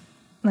 Nope.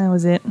 That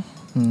was it.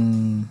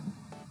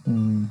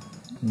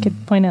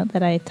 Could point out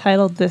that I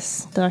titled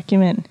this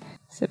document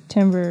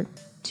September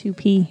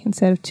 2P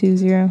instead of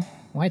 20.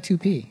 Why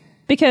 2P?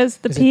 Because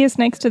the P is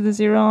next to the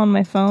 0 on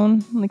my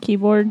phone, on the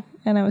keyboard,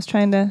 and I was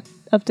trying to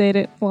update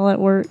it while at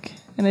work,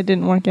 and it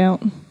didn't work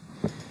out.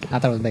 I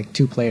thought it was like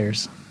 2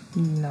 players.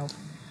 No.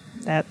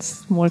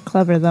 That's more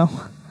clever, though,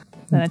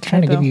 than a I'm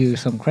trying to typo. give you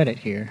some credit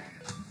here,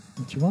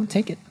 but you won't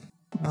take it.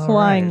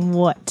 Applying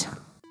what?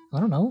 I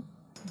don't know.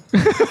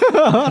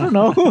 I don't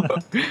know.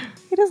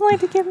 He doesn't like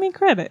to give me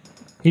credit.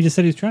 He just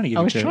said he was trying to give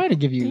I you was credit. trying to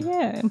give you.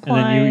 Yeah, And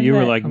implying then you were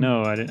that- like,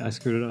 no, I didn't. I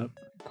screwed it up.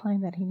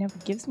 implying that he never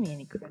gives me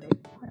any credit.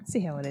 Let's see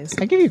how it is.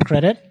 I give you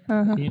credit.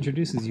 He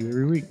introduces you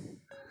every week.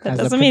 That as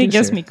a doesn't mean he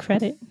gives producer. me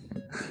credit.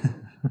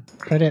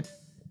 Credit.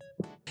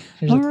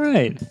 Here's All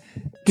right.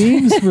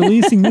 Games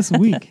releasing this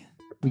week.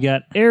 We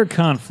got Air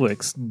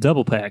Conflicts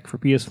Double Pack for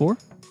PS4.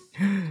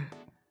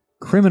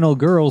 Criminal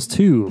Girls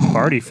 2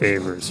 Party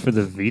Favors for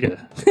the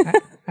Vita.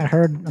 I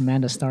heard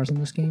Amanda stars in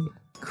this game.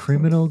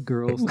 Criminal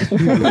Girls 2.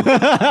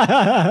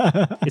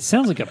 It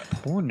sounds like a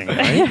porn name,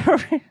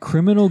 right?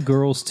 Criminal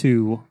Girls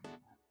 2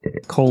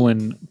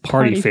 Party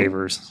Party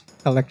Favors.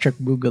 Electric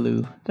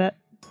Boogaloo. That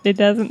it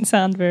doesn't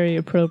sound very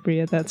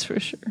appropriate, that's for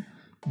sure.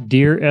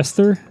 Dear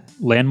Esther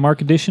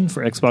Landmark Edition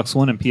for Xbox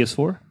One and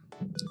PS4.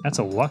 That's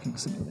a walking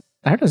simulator.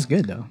 I heard it was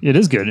good though. It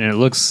is good, and it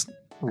looks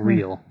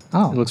real.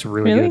 Oh. It looks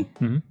really, Really? good.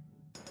 Mm-hmm.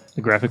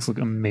 The graphics look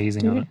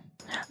amazing on it.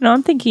 No,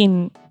 I'm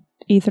thinking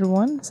Ether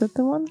 1. Is that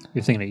the one?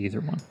 You're thinking of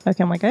either one.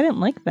 Okay, I'm like, I didn't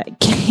like that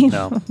game.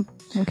 No.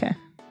 Okay.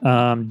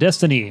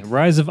 Destiny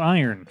Rise of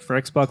Iron for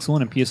Xbox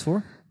One and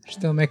PS4. They're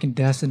still making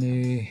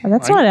Destiny. Oh,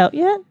 that's I- not out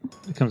yet?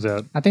 It comes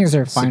out I think it's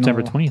their final.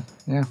 September 20th.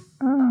 Yeah.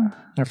 Oh.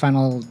 Their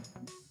final.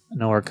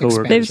 No, our coworkers.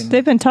 Expansion.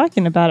 They've been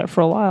talking about it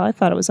for a while. I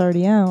thought it was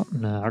already out.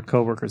 No, our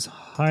coworkers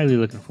highly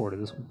looking forward to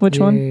this one. Which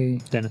one?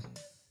 Yay. Dennis.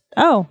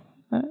 Oh.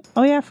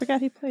 Oh, yeah, I forgot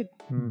he played.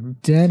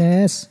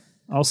 Dennis.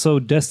 Also,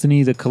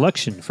 Destiny the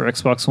Collection for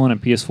Xbox One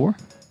and PS4.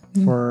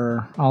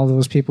 For all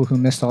those people who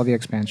missed all the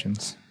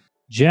expansions.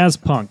 Jazz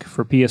Punk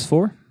for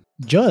PS4.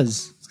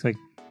 Juzz. It's like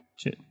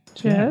shit.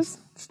 Jazz?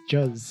 It's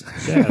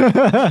Juzz.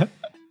 Yeah.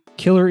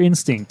 Killer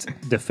Instinct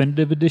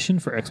Definitive Edition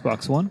for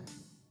Xbox One.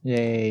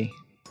 Yay.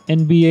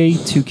 NBA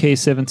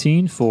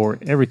 2K17 for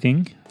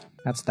everything.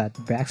 That's that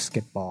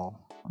basketball.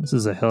 This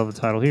is a hell of a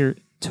title here.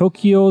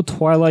 Tokyo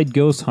Twilight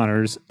Ghost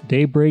Hunters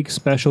Daybreak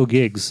Special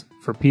Gigs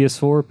for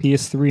PS4,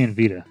 PS3, and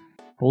Vita.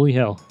 Holy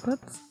hell.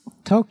 That's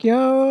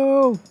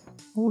Tokyo!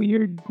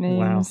 weird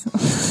names.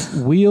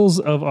 Wow. Wheels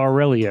of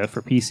Aurelia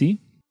for PC.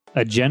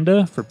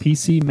 Agenda for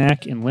PC,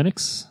 Mac, and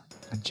Linux.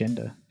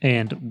 Agenda.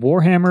 And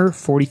Warhammer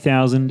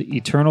 40,000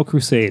 Eternal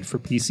Crusade for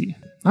PC.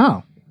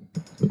 Oh.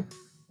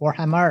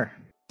 Warhammer.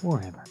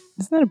 Warhammer.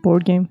 Isn't that a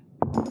board game?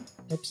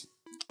 Oops.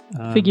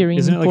 Figurine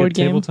Isn't it like board a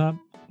game? tabletop?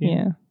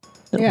 Yeah.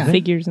 Little Yeah.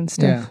 figures and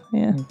stuff.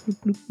 Yeah. Bloop,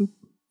 bloop,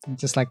 bloop.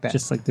 Just like that.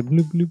 Just like the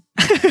bloop bloop.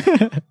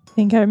 I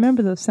think I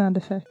remember those sound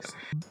effects.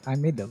 I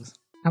made those.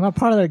 I'm a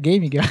part of the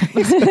game, you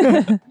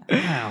guys.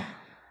 Wow.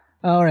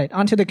 All right,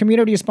 on to the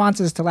community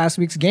responses to last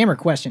week's gamer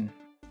question.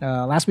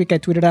 Last week I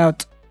tweeted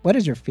out, what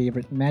is your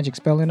favorite magic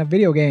spell in a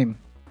video game?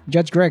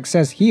 Judge Greg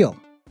says heal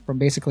from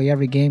basically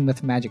every game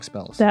with magic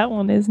spells. That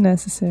one is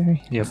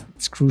necessary. Yep.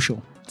 It's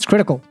crucial. It's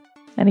critical.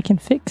 And it can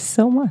fix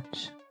so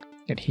much.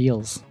 It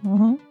heals.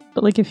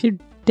 But like if you're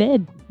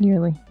dead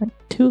nearly, like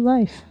 2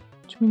 life,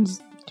 which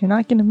means you're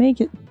not going to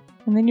make it,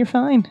 and then you're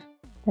fine.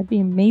 That'd be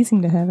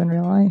amazing to have in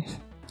real life.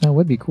 That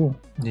would be cool.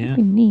 Yeah. That'd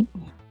be neat.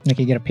 Like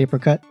you get a paper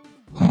cut,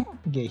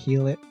 you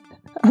heal it.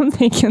 I'm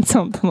thinking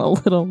something a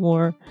little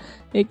more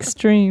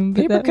extreme.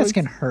 But Paper that cuts works,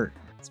 can hurt.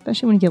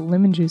 especially when you get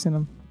lemon juice in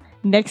them.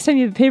 Next time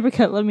you have a paper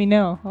cut, let me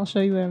know. I'll show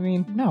you what I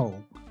mean.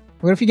 No.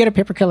 What if you get a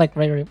paper cut like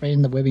right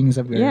in the webbings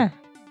of your... Yeah.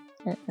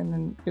 And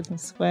then get some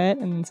sweat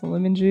and then some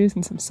lemon juice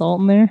and some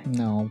salt in there.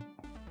 No.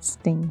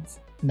 Stings.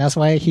 And that's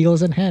why it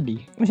heals in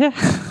handy. Yeah.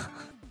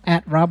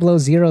 At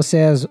Roblo0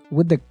 says,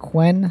 would the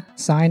Quen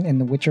sign in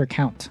The Witcher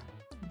count?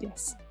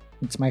 Yes.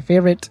 It's my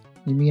favorite.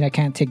 You mean I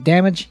can't take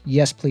damage?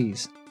 Yes,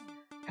 please.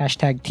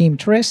 Hashtag Team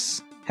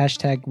Triss.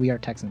 Hashtag We Are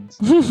Texans.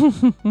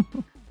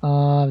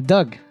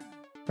 Doug,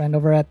 friend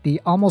over at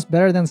the Almost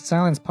Better Than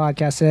Silence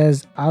podcast,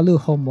 says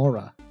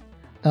Aluhomora,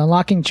 the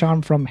unlocking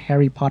charm from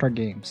Harry Potter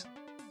games.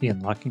 The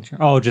unlocking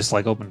charm. Oh, just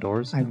like open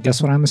doors.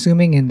 That's what I'm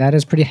assuming, and that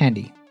is pretty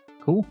handy.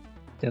 Cool.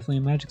 Definitely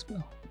a magic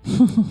spell.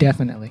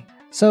 Definitely.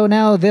 So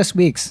now this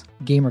week's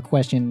gamer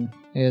question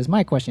is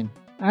my question.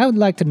 I would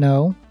like to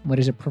know, what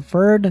is your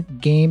preferred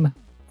game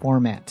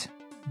format?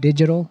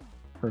 Digital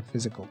or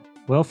physical?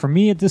 Well, for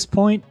me at this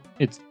point,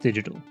 it's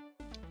digital.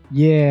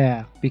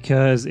 Yeah.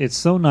 Because it's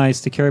so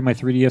nice to carry my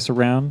 3DS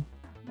around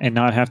and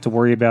not have to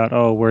worry about,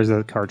 oh, where's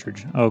the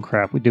cartridge? Oh,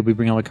 crap. Did we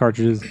bring all the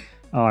cartridges?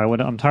 Oh,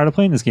 I'm tired of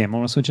playing this game. I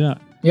want to switch it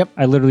out. Yep.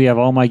 I literally have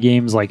all my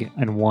games like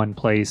in one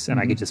place, and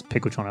I can just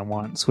pick which one I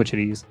want, switch at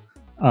ease.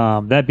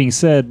 That being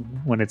said,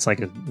 when it's like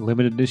a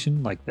limited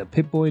edition, like the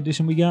Pip-Boy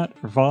edition we got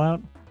for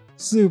Fallout,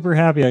 super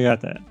happy I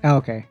got that. Oh,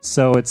 okay.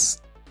 So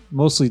it's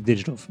mostly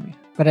digital for me.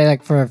 But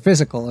like for a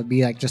physical, it'd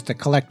be like just a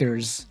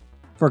collector's.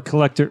 For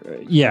collector,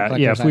 yeah.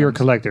 Collector's If we were items.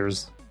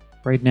 collectors,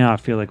 right now I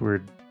feel like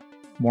we're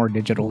More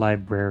digital.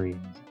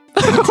 librarians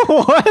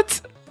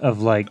What?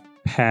 of like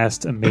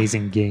past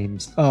amazing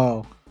games.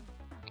 Oh,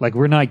 Like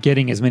we're not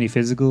getting as many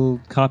physical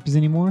copies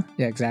anymore.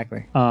 yeah,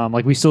 exactly.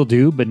 Like we still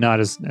do, but not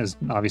as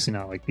obviously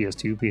not like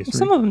PS2, PS3.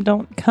 Some of them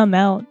don't come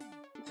out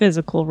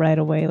physical right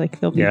away. Like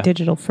they'll be Yeah.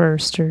 digital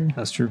first or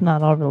That's true.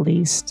 not all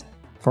released.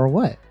 For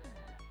what?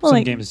 Well, Some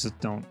like games just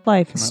don't.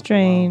 Life come is out for a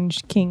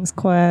Strange, King's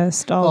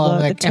Quest, all Oh, the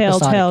like Telltale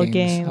episodic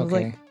games. games.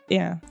 Okay. Like,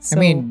 yeah. I So,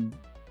 mean,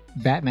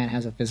 Batman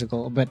has a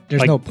physical, but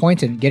there's Like- no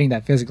point in getting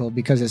that physical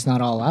because it's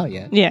not all out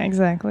yet. yeah,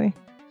 exactly.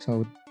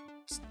 So,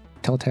 it's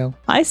Telltale.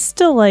 I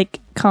still like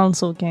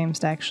console games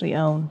to actually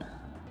own.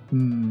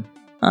 Hmm.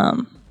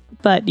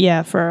 But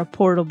yeah, for a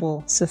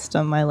portable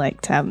system, I like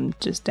to have them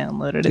just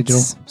downloaded. Digital.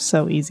 It's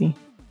so easy.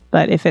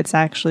 But if it's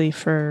actually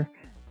for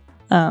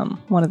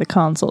one of the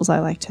consoles, I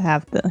like to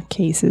have the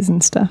cases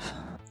and stuff.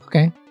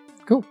 Okay.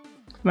 Cool.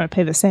 I'm going to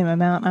pay the same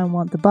amount. I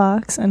want the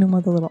box, and I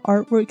want the little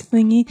artwork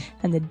thingy,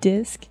 and the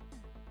disc.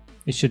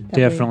 It should That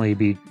way- definitely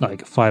be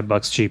like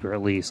 $5 cheaper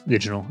at least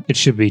digital. It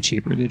should be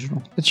cheaper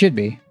digital, It should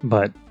be.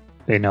 but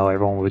they know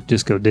everyone would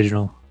just go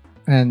digital.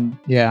 And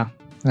yeah,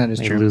 that is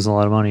They true. lose a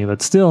lot of money,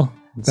 but still.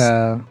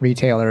 The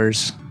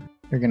retailers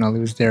are going to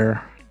lose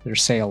their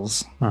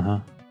sales.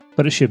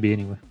 But it should be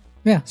anyway.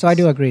 Yeah, so I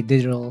do agree.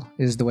 Digital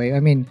is the way.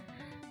 I mean,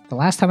 the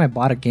last time I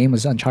bought a game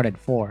was Uncharted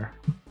 4.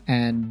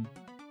 And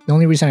the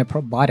only reason I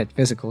bought it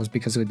physical is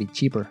because it would be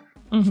cheaper.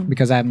 Mm-hmm.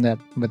 Because I'm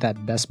with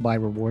that Best Buy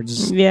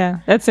rewards. Yeah,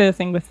 that's the other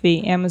thing with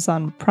the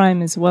Amazon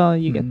Prime as well.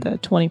 You Mm-hmm.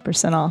 get the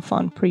 20% off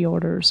on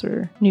pre-orders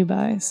or new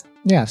buys.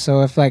 Yeah,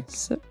 so if like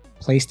So,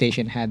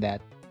 PlayStation had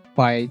that,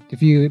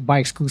 if you buy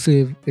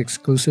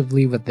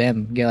exclusively with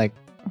them, get like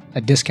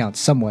a discount,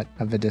 somewhat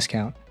of a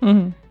discount.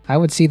 mhm, I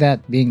would see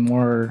that being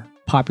more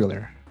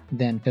popular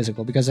than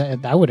physical because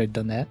I would have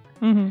done that.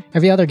 mhm.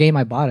 Every other game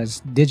I bought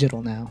is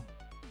digital now,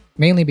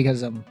 mainly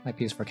because my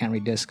PS4 can't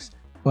read discs.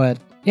 But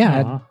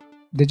yeah, Aw.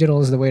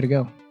 digital is the way to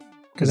go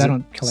because Is I it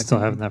don't collect. Still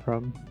anything. having that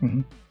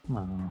problem?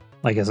 Mhm.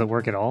 Like, does it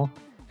work at all?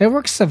 It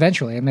works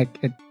eventually. I'm like,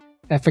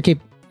 if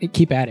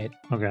keep at it,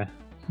 Okay.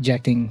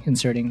 ejecting,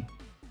 inserting,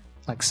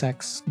 like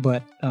sex.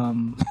 But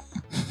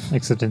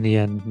Except in the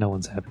end, no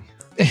one's happy.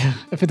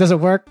 if it doesn't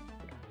work,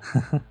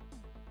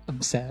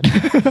 I'm sad.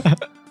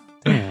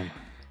 Damn.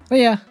 But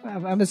yeah,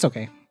 it's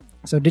okay.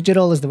 So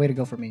digital is the way to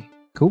go for me.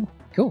 Cool.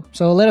 Cool.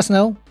 So let us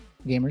know,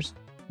 gamers,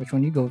 which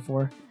one you go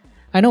for.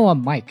 I know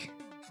Mike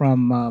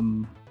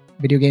from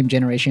Video Game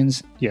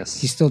Generations.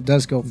 Yes. He still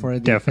does go for the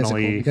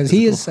Definitely physical because physical.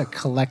 he is a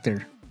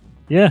collector.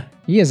 Yeah.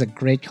 He is a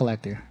great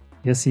collector.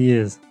 Yes, he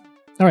is.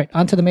 All right,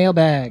 on to the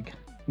mailbag.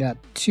 Got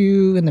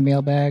 2 in the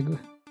mailbag.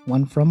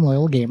 One from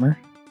Loyal Gamer.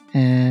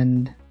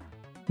 And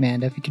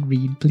Amanda, if you could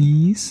read,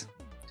 please.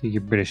 Do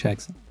your British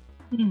accent.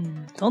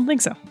 Don't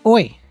think so.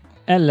 Oi.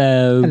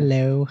 Hello,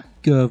 Hello.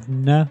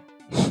 governor.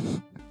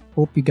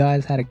 Hope you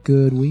guys had a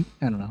good week.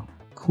 I don't know.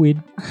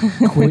 Quid.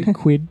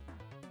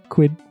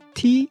 Quid.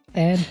 Tea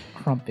and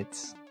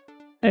crumpets.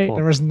 Are, For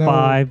There was no-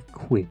 5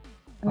 quid.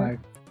 Five.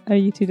 are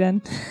you two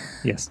done?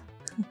 Yes.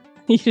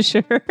 You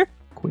sure?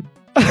 Quid.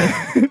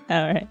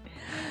 All right.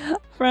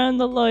 From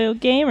the Loyal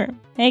Gamer.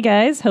 Hey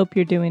guys, hope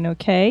you're doing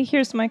okay.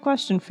 Here's my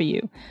question for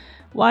you.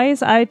 Why is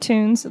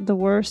iTunes the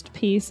worst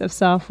piece of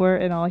software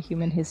in all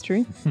human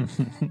history?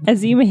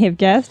 As you may have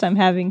guessed, I'm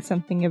having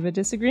something of a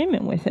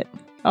disagreement with it.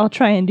 I'll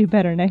try and do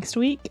better next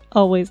week.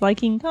 Always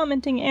liking,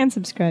 commenting, and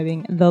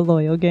subscribing. The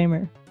Loyal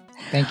Gamer.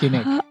 Thank you,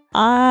 Nick.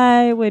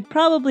 I would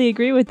probably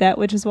agree with that,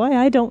 which is why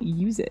I don't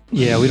use it.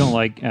 Yeah, we don't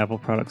like Apple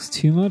products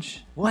too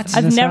much. What?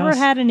 I've this never house?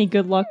 had any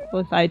good luck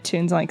with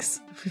iTunes. Like,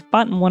 we've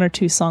bought 1 or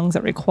 2 songs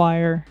that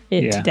require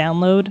it to Yeah.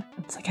 download.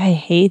 It's like, I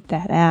hate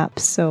that app,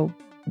 so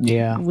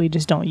Yeah. we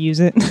just don't use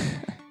it.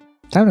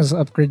 Time to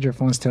upgrade your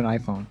phones to an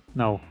iPhone.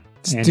 No.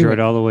 Let's do Android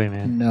it. all the way,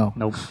 man. No.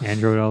 Nope.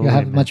 Android all the You'll way.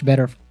 have man. much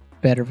better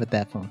with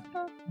that phone.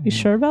 You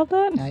sure about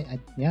that?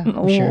 Yeah,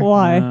 I'm sure.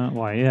 Why?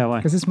 Why? Yeah, why?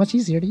 Because it's much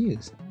easier to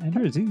use.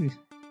 Android's easy.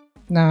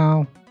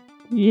 No.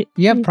 You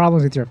have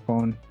problems with your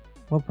phone.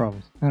 What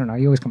problems? I don't know.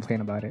 You always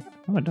complain about it.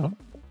 No, I don't.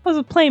 I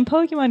was playing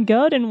Pokemon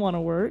Go, didn't want to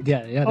work.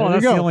 Yeah. Oh,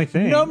 that's the only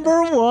thing.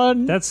 Number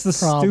 1. That's the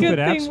Problem. stupid Good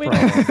app's thing we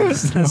problem.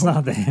 That's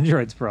not the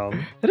Android's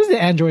problem. That is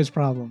the Android's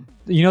problem.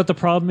 You know what the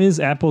problem is?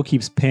 Apple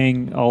keeps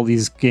paying all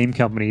these game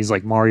companies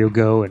like Mario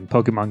Go and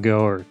Pokemon Go,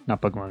 or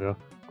not Pokemon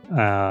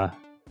Go,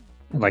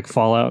 like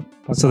Fallout,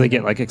 so they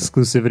get like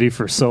exclusivity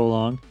for so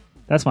long.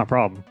 That's my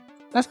problem.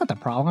 That's not the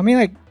problem. I mean,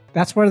 like,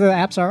 that's where the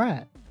apps are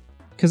at.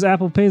 Because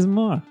Apple pays them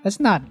off. That's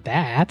not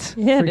that.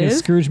 Yeah, it Freaking is.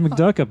 Scrooge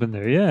McDuck up in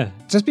there. Yeah,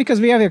 Just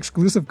because we have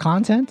exclusive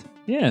content?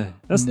 yeah.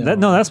 That's No.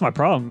 that's my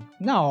problem.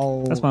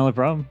 No. That's my only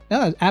problem.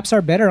 No, apps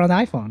are better on the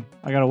iPhone.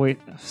 I gotta wait.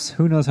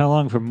 Who knows how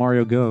long for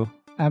Mario Go?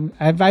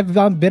 I've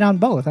been on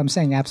both. I'm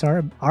saying apps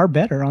are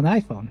better on the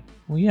iPhone.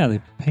 Well, yeah,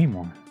 they pay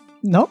more.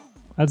 No.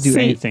 I'd do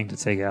See- anything to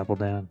take Apple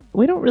down.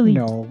 We don't really.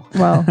 No.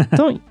 Well,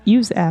 don't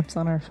use apps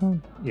on our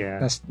phone. Yeah,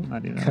 That's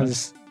not even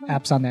because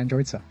apps on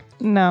Android suck.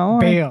 No,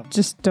 Bam. I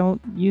just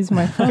don't use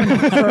my phone for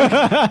It's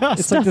like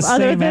stuff the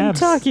other same than apps.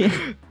 talking.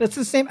 It's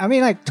the same. I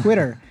mean, like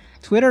Twitter.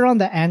 Twitter on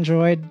the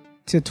Android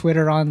to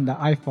Twitter on the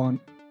iPhone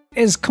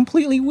is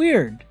completely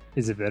weird.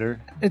 Is it better?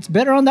 It's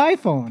better on the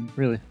iPhone.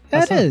 Really?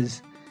 That That's not-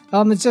 is.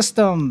 It's just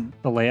The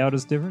layout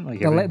is different. Like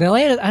the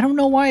layout. I don't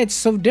know why it's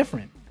so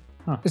different.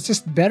 Huh. It's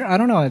just better. I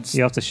don't know. It's.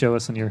 you have to show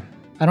us on your.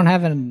 I don't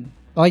have an.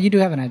 Oh, you do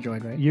have an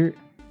Android, right? Yeah,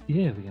 we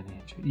got an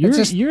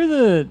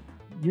Android.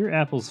 You're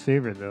Apple's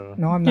favorite though.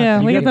 No, I'm not. Yeah,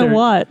 You we got have a their-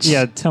 watch.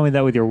 Yeah, tell me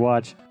that with your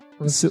watch.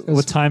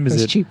 What time is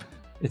it's it? cheap.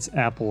 It's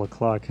Apple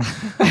o'clock.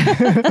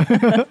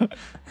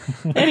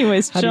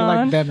 Anyways, How do you like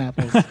John, them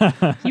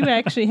apples? you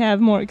actually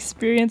have more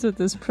experience with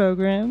this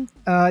program.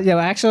 Yeah, well,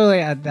 actually,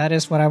 that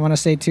is what I want to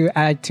say too.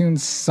 iTunes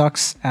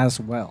sucks as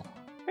well.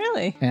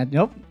 Really? And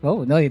nope.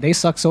 Oh no, they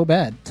suck so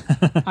bad.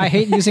 I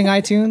hate using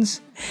iTunes.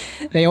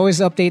 They always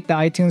update the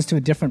iTunes to a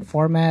different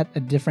format, a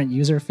different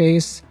user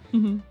face.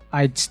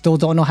 I still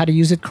don't know how to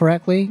use it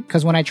correctly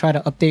because when I try to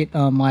update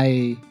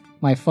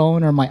my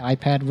phone or my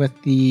iPad with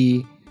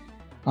the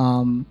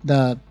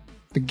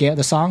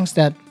songs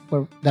that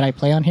I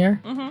play on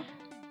here,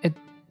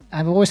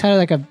 I've always had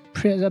like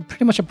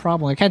pretty much a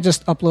problem. I can't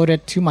just upload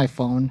it to my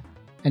phone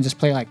and just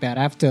play like that.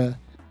 I have to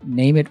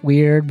name it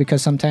weird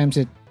because sometimes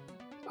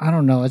I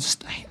don't know.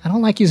 I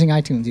don't like using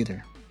iTunes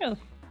either.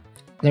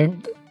 Really?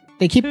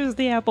 They keep. Who's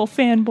the Apple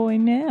fanboy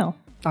now?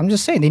 I'm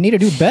just saying they need to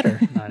do better.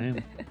 Not him.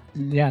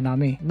 Yeah, not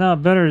me. No,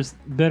 better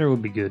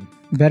would be good.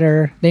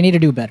 Better. They need to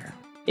do better.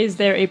 Is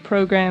there a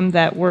program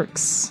that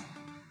works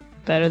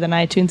better than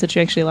iTunes that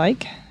you actually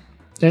like?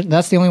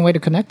 That's the only way to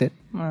connect it.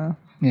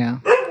 Yeah.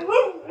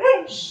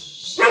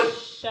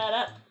 Shut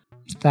up.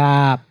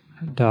 Stop.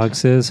 Dog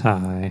says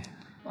hi.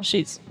 Well,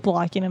 she's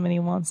blocking him and he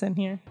wants in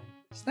here.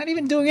 She's not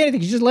even doing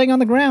anything. She's just laying on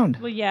the ground.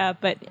 Well, yeah,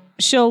 but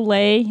she'll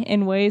lay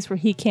in ways where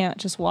he can't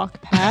just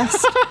walk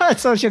past.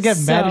 So she'll get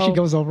mad if she So-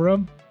 goes over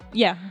him.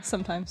 Yeah,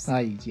 sometimes.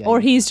 Yeah. Or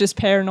he's just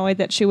paranoid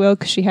that she will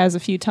because she has a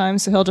few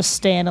times, so he'll just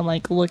stand and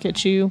like look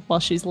at you while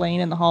she's laying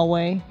in the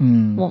hallway.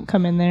 Won't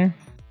come in there.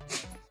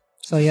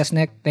 So yes,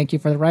 Nick, thank you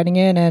for writing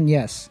in, and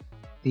yes,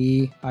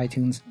 the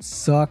iTunes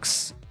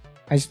sucks.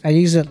 I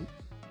use it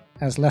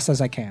as less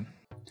as I can.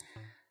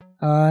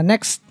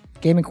 Next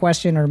gaming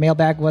question or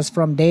mailbag was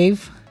from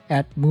Dave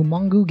at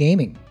Mumongu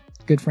Gaming.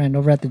 Good friend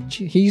over at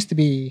he used to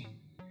be,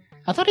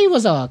 I thought he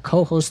was a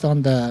co-host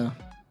on the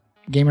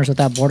Gamers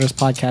Without Borders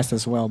podcast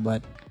as well,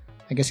 but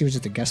I guess he was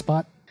just a guest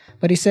spot.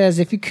 But he says,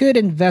 if you could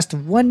invest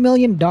 $1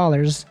 million,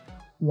 $1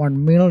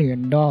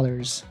 million,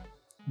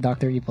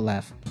 Dr. Evil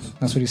Laugh.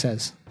 That's what he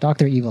says.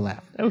 Dr. Evil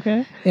Laugh.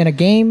 Okay. In a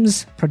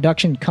games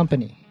production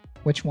company.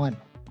 Which one?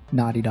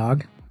 Naughty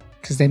Dog.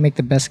 Because they make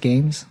the best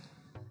games.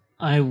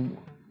 I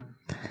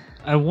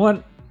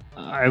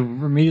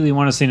immediately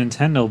want to say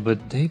Nintendo,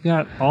 but they've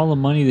got all the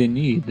money they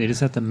need. They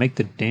just have to make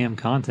the damn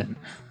content.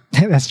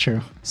 That's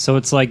true. So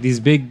it's like these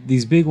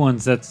big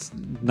ones, that's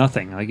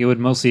nothing. Like it would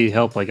mostly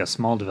help like a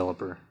small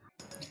developer.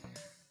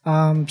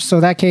 So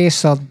in that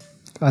case,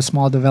 a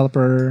small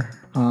developer.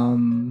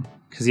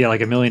 Because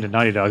like $1 million to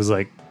Naughty Dog is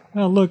like,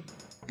 oh look,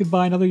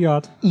 goodbye another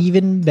yacht.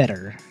 Even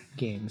better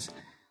games.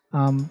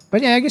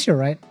 But yeah, I guess you're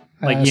right.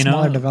 Like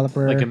smaller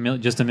developer, like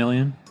just $1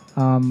 million.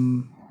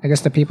 I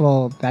guess the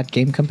people that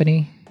game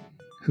company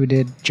who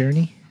did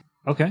Journey.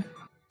 Okay. Do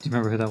you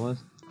remember who that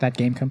was? That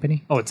game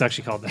company. Oh, it's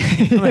actually called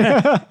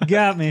that.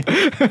 Got me.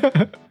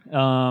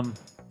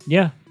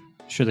 Yeah.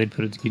 Sure, they'd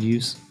put it to good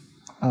use.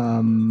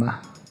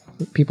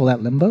 People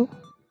at Limbo.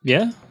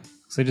 Yeah.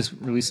 So they just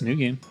released a new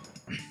game.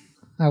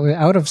 I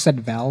would have said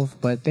Valve,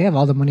 but they have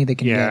all the money they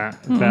can get. Yeah,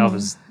 Valve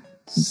is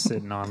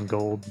sitting on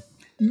gold.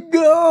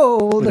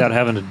 Gold! Without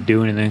having to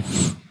do anything.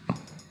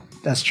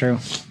 That's true.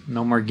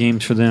 No more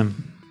games for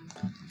them.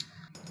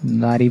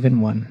 Not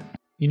even one.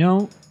 You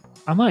know,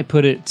 I might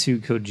put it to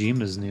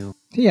Kojima's new.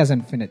 He has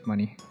infinite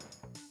money.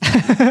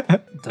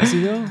 Does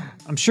he though?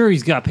 I'm sure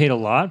he's got paid a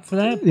lot for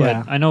that, but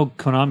Yeah. I know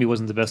Konami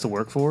wasn't the best to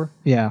work for.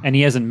 Yeah. And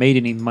he hasn't made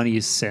any money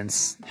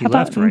since he How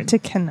left, about right? to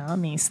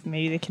Konami? So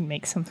maybe they can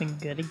make something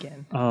good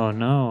again. Oh,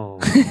 no.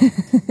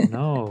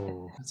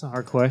 No. That's a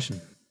hard question.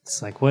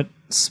 It's like, what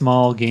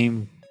small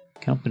game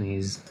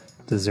companies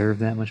deserve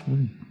that much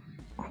money?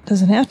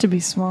 Doesn't have to be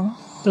small.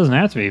 Doesn't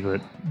have to be,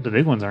 but the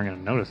big ones aren't going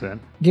to notice that.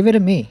 Give it to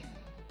me.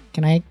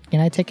 Can I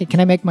take it? Can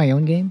I make my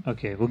own game?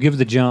 Okay, we'll give it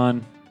to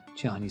John.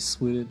 John, you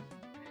sweet.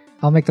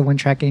 I'll make the One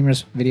Track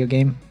Gamers video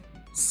game.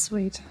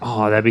 Sweet.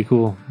 Oh, that'd be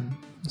cool.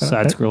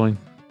 Side scrolling.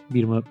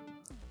 Beat 'em up.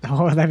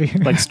 Oh, that'd be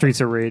Like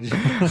Streets of Rage.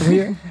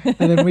 that'd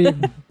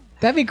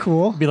be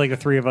cool. Be like the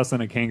three of us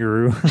and a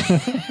kangaroo.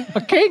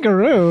 A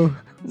kangaroo.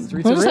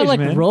 Streets What of is that Rage, like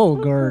man.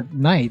 Rogue or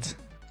Knight?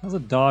 How's a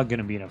dog going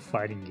to be in a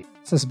fighting game?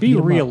 It's just Be beat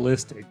 'em up.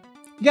 realistic.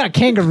 You got a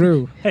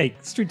kangaroo. Hey,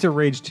 Streets of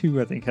Rage 2,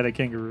 I think, had a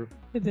kangaroo.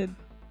 It did.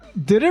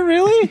 Did it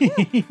really?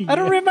 I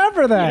don't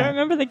remember You don't that.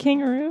 remember the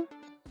kangaroo?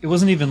 It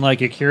wasn't even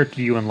like a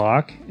character you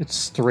unlock. It's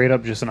straight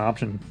up just an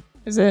option.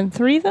 Is it in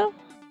 3 though?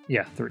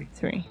 Yeah, 3.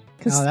 3.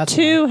 Because Oh, that's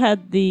 2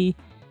 had the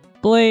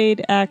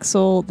Blade,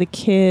 Axel, the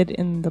kid,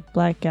 and the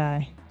black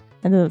guy.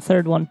 And then the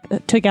third one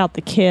took out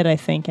the kid, I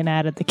think, and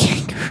added the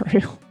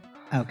kangaroo.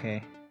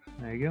 Okay.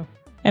 There you go.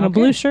 And a Okay.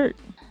 blue shirt.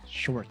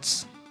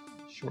 Shorts.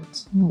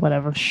 Shorts.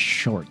 Whatever.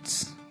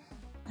 Shorts.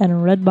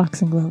 And red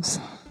boxing gloves.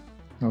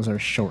 Those are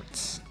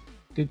shorts.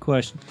 Good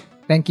question.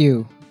 Thank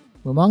you.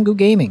 Mumongu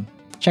Gaming.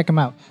 Check him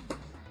out.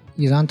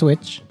 He's on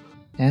Twitch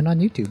and on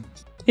YouTube.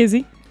 Is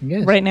he?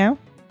 Yes. Right now?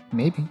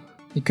 Maybe.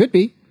 He could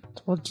be.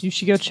 Well, you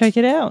should go check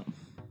it out.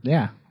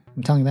 Yeah.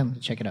 I'm telling them to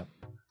check it out.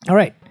 All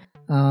right.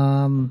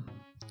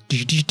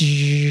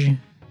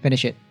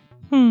 Finish it.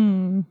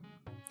 2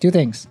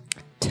 things.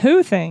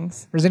 2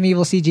 things. Resident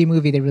Evil CG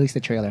movie. They released the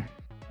trailer.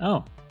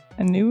 Oh.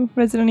 A new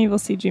Resident Evil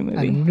CG A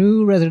movie.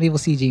 new Resident Evil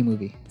CG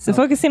movie. Is it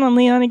focusing on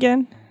Leon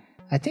again?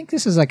 I think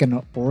this is like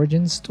an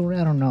origin story.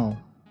 I don't know.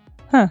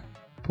 Huh.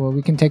 Well,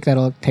 we can take a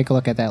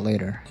look at that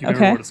later. Do you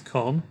remember Okay. what it's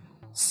called?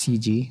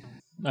 CG.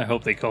 I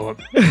hope they call it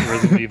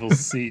Resident Evil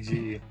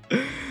CG.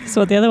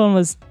 So the other one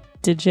was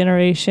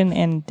Degeneration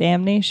and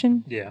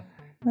Damnation, Yeah.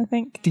 I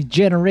think.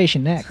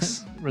 Degeneration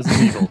X.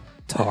 Resident Evil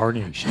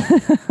Tarnation.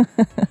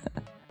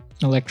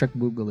 Electric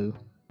Boogaloo.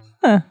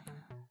 Huh.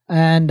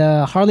 And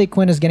Harley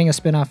Quinn is getting a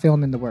spin-off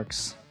film in the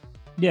works.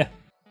 Yeah.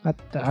 I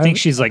think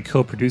she's like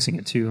co-producing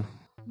it too.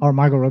 Or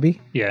Margot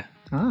Robbie. Yeah.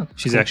 Ah,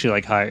 She's actually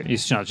like hired.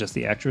 She's not just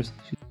the actress.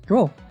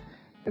 cool.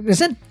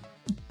 Isn't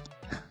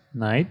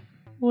Night,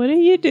 What are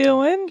you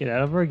doing? get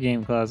out of our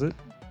game closet.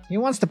 he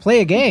wants to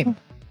play a game?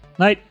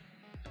 Night.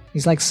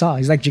 He's like Saw.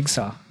 He's like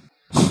Jigsaw.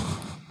 Do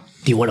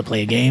you want to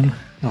play a game?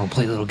 Oh,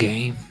 play a little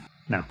game.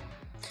 No.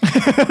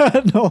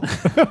 No.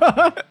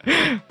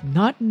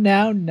 Not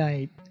now,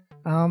 Night.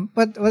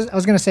 But I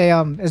was gonna say,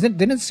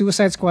 didn't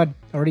Suicide Squad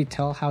already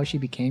tell how she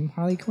became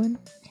Harley Quinn?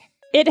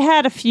 It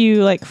had a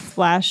few like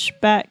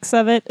flashbacks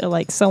of it,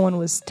 like someone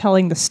was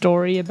telling the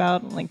story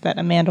about like that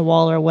Amanda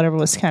Waller or whatever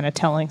was kind of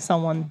telling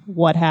someone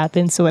what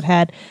happened. So it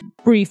had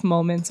brief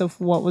moments of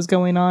what was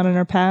going on in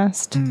her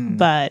past,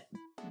 but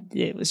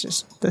it was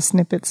just the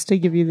snippets to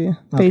give you the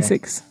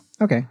basics.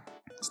 Okay.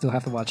 Still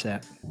have to watch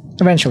that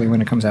eventually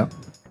when it comes out.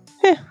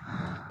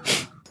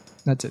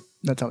 That's it.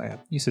 That's all I have.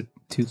 You said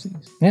 2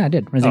 things. Yeah, I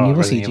did. Resident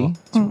Evil Resident CG. Evil.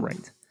 That's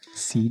right.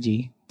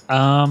 CG.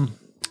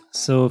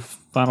 So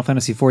Final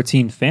Fantasy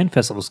XIV Fan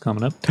Festival's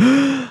coming up.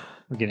 We're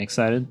getting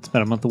excited. It's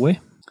about a month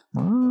away.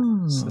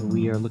 Oh. So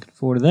we are looking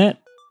forward to that.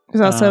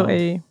 There's also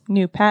a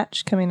new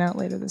patch coming out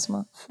later this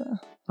month. Oh,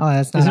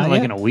 that's not Isn't it out like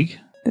yet? in a week?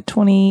 The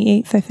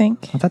 28th, I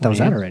think. I thought that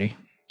was out 28th? already.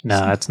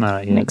 No, it's not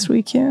out yet. Next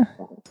week, yeah.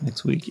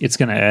 Next week. It's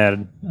going to add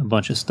a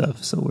bunch of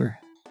stuff, so we're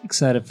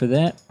excited for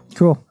that.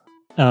 Cool.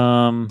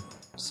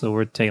 So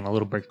we're taking a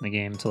little break from the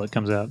game until it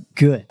comes out.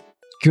 Good.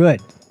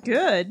 Good.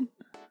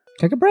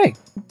 Take a break.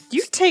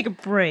 You take a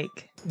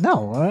break.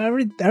 No, I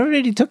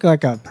already took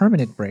like a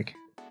permanent break.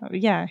 Oh,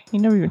 yeah, you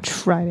never even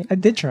tried it. I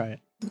did try it.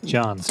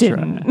 John's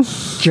Didn't. trying.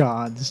 Is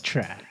John's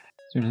try.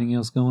 there anything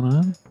else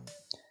going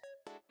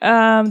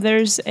on?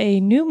 There's a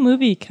new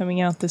movie coming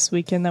out this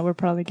weekend that we're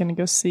probably going to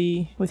go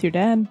see with your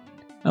dad.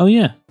 Oh,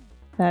 yeah.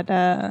 That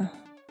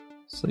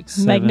It's like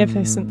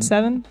Magnificent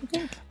Seven, I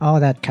think. Oh,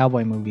 that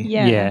cowboy movie.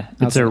 Yeah.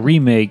 It's a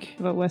remake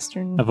Of a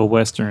Western. of a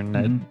Western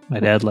that my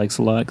dad likes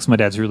a lot because my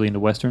dad's really into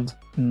Westerns.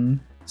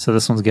 Mm. So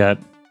this one's got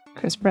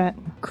Chris Pratt,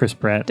 Chris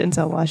Pratt.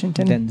 Denzel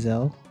Washington.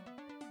 Denzel.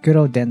 Good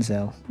old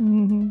Denzel.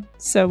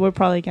 So we're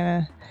probably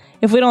going to,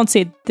 if we don't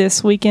see it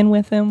this weekend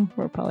with him,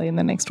 we're probably in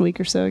the next week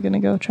or so going to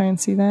go try and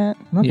see that.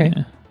 Okay.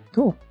 Yeah.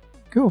 Cool.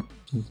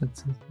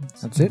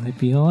 That's it. Might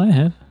be all I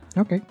have.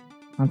 Okay.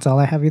 That's all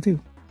I have you do.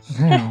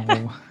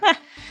 Ow.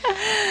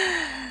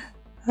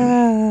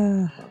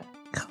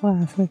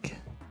 Classic.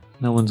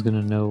 No one's going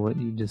to know what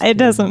you just It did.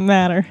 doesn't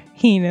matter.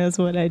 He knows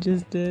what I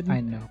just did.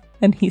 I know.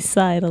 And he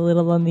sighed a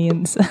little on the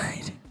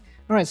inside.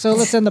 All right, so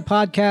let's end the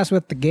podcast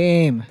with the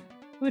game.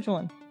 Which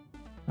one?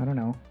 I don't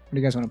know. What do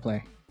you guys want to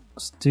play?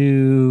 Let's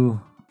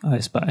do I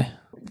Spy.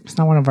 It's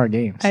not one of our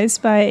games. I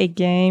spy a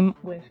game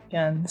with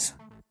guns.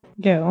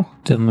 Go.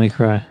 Devil May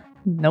Cry.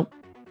 Nope.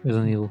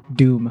 Resident Evil.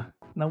 Doom.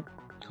 Nope.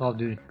 Call of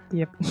Duty.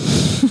 Yep.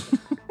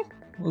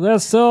 Well,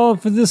 that's all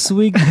for this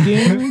week,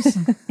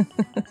 gamers.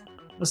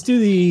 Let's do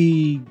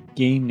the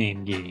game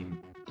name game.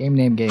 Game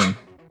name game.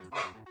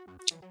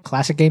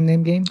 Classic game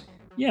name game?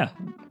 Yeah,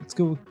 let's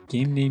go with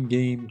game name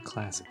game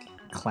classic.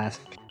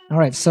 Classic. All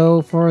right,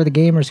 so for the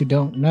gamers who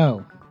don't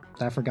know,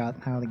 I forgot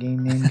how the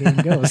game name game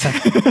goes.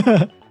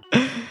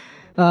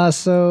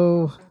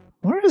 So,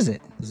 where is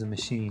it? Is a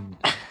machine.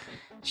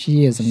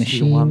 She is a She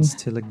machine. wants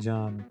to lick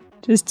John.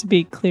 Just to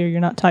be clear, you're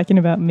not talking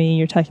about me.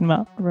 You're talking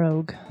about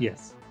Rogue.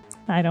 Yes.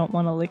 I don't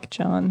want to lick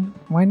John.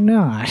 Why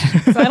not?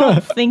 'Cause I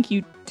don't think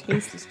you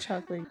taste his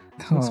chocolate.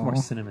 It's more Aw.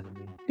 cinnamon than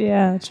me.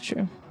 Yeah, that's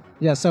true.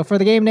 Yeah, so for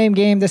the game name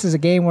game, this is a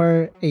game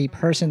where a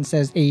person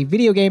says a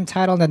video game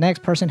title, and the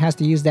next person has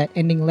to use that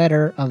ending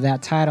letter of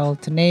that title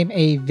to name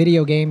a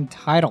video game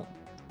title.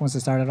 Who wants to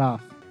start it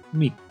off?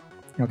 Me.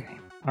 Okay.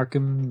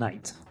 Arkham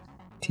Knight.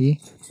 T.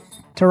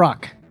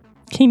 Turok.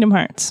 Kingdom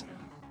Hearts.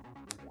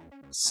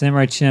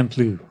 Samurai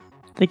Champloo.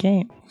 The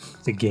game.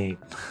 The game.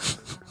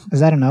 Is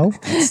that an O?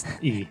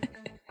 E.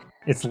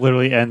 It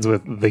literally ends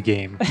with the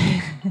game.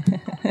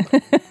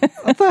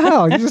 What the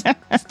hell? You just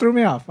threw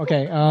me off.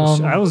 Okay.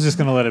 I was just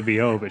gonna let it be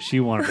O, but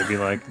she wanted to be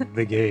like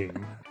the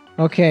game.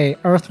 Okay.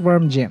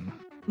 Earthworm Jim.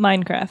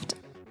 Minecraft.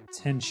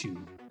 Tenchu.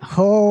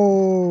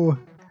 Oh.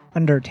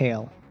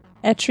 Undertale.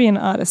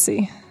 Etrian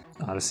Odyssey.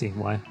 Odyssey.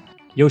 Why?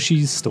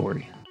 Yoshi's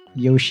Story.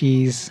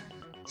 Yoshi's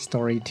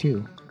Story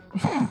 2.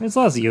 There's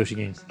lots of Yoshi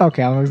games.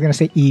 Okay, I was gonna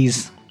say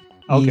Ease.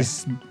 Okay.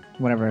 Ease,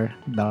 whatever.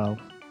 No.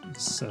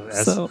 So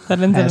S. So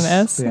that ends in an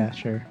S. Yeah,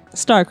 sure.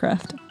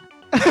 StarCraft.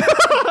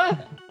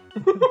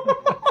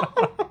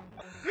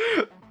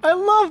 I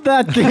love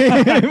that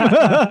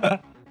game.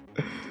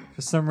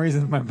 For some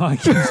reason, my mind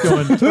keeps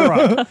going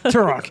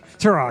Turok.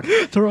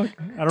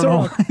 I don't know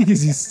why,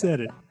 because you said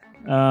it.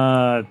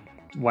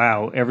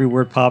 Wow. Every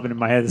word popping in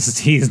my head.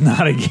 This is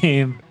not a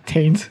game.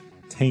 Taint.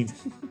 Taint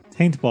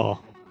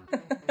ball.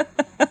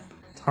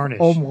 Tarnish.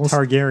 Almost.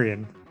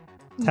 Targaryen.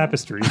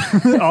 Tapestry.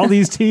 All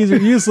these T's are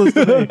useless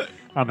today.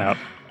 I'm out.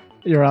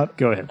 You're out.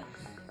 Go ahead.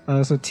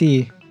 So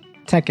T.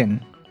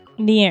 Tekken.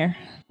 Nier.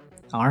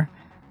 R.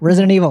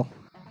 Resident Evil.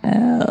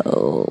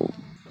 Oh.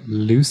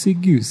 Loosey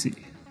goosey.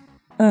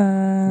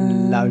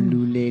 La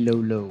lule lo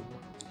lo.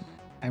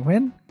 I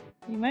win?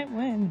 You might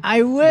win.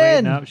 I Wait,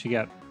 win! no, she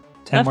got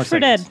 10 more Left 4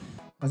 seconds. Dead.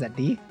 Was that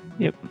D?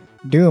 Yep.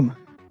 Doom.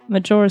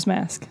 Majora's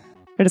Mask.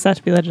 Or does that have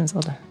to be Legend of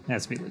Zelda?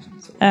 That's be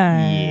Legends.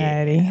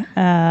 Alrighty.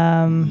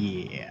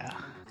 Yeah.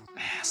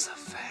 Mass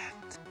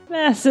Effect.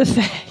 Mass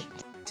Effect.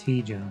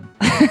 T. John.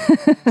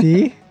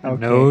 T?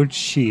 Okay. No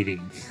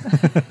cheating.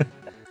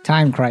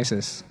 Time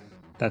Crisis.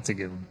 That's a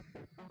good one.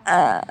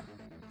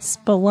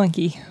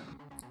 Spelunky.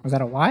 Was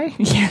that a Y?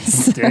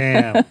 Yes.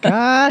 Damn.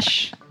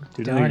 Gosh.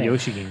 Dude, Darn another it.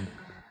 Yoshi game.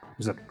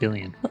 There's a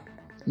billion.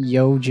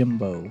 Yo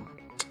Jimbo.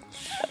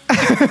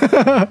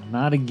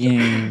 Not a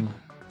game.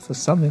 It's a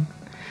summon.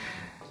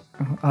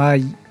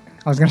 I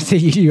was gonna say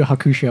Yu Yu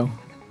Hakusho,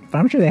 but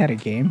I'm sure they had a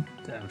game.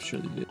 I'm sure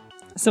they did.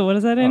 So what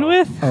does that end Oh.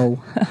 with?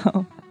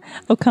 Oh,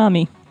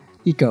 Okami.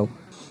 Eco.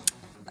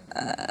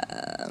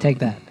 Take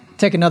that.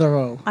 Take another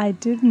O. I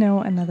did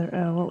know another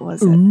O. What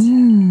was it?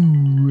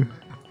 Ooh.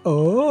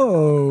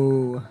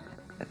 Oh.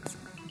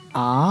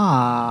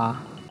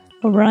 Ah.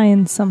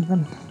 Orion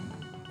something.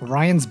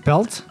 Orion's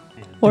belt.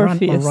 They're on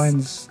Orpheus.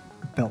 Orion's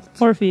belt.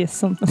 Orpheus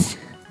something.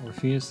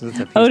 Orpheus? That's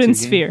a PS2 Odin's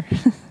game? Sphere.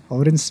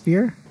 Odin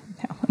Sphere.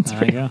 That one's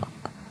There you go.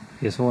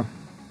 PS4.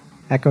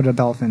 Echo the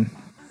Dolphin.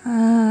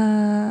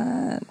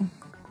 Man,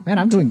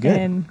 I'm doing good.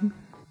 And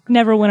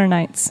Neverwinter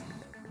Nights.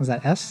 Was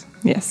that S?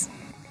 Yes.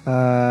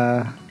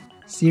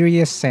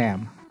 Serious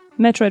Sam.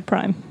 Metroid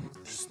Prime.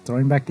 Just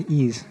throwing back the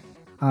E's.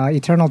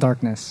 Eternal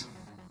Darkness.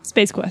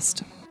 Space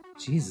Quest.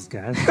 Jesus,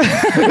 guys.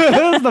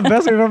 That's the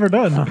best we've ever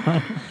done.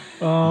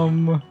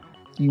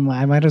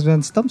 I might have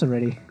been stumped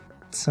already.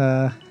 It's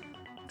Turok.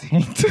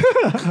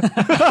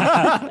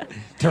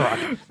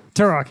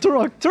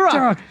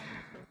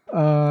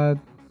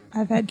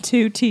 I've had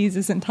 2 T's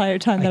this entire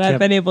time that I've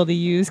been able to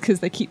use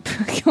because they keep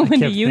going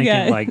to you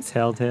guys. Like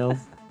Telltales.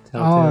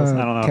 Oh, I don't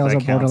know Tales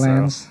if of that counts.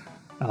 Borderlands.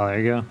 Oh, there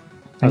you go.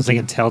 I was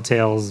thinking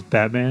Telltale's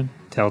Batman.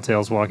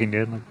 Telltale's Walking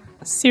Dead. Like,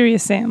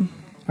 Serious Sam.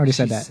 Already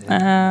said that.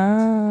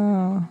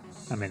 Oh.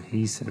 I mean,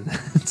 he said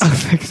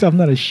that. Because I'm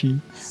not a she.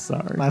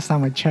 Sorry. Last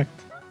time I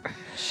checked.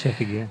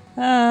 Check again.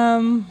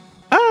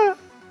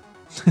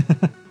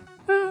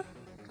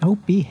 Oh,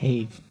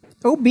 behave.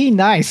 Oh, be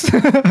nice.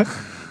 You're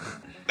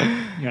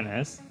an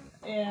S?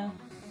 Yeah.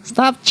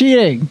 Stop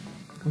cheating.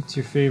 What's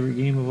your favorite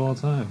game of all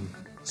time?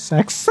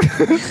 Sex.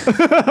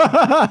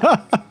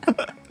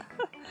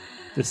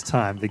 This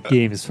time, the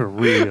game is for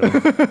real.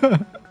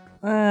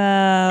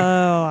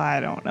 Oh, I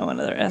don't know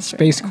another S.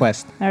 Space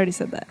Quest. I already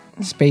said that.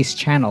 Space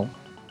Channel.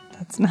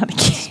 That's not a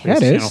game. Yeah,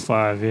 it Channel is.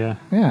 5, yeah.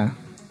 Yeah.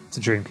 It's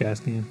a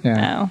Dreamcast game.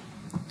 Yeah. Oh.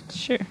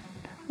 Sure.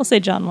 We'll say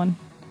John 1.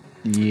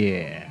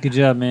 Yeah. Good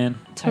job, man.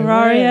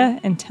 Terraria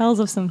and Tales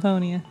of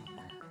Symphonia.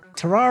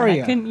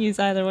 Terraria. I couldn't use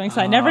either one because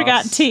I never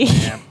got T.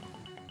 Snap.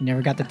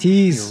 Never got the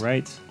T's. You're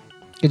right.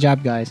 Good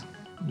job, guys.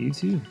 You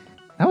too.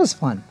 That was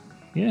fun.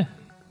 Yeah.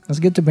 It was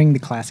good to bring the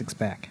classics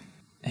back.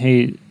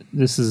 Hey,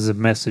 this is a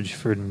message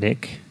for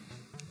Nick.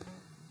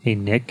 Hey,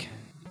 Nick.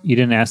 You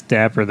didn't ask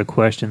Dapper the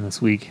question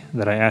this week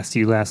that I asked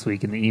you last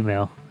week in the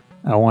email.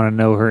 I want to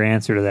know her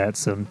answer to that,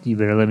 so you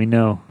better let me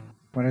know.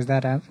 What is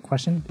that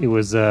question? It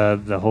was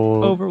the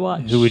whole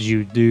Overwatch. Who would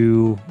you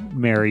do,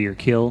 marry, or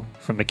kill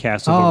from the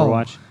cast of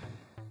Overwatch?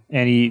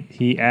 And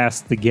he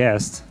asked the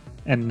guest,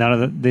 and none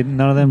of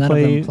them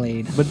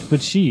played.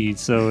 But she.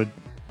 So,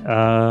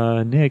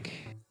 Nick,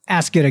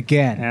 ask it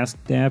again. ask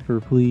Dapper,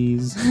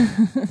 please.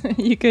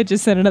 You could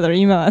just send another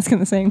email asking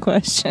the same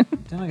question.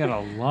 Then I gotta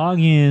log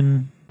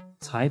in,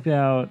 type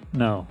out.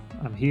 No,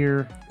 I'm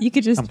here. You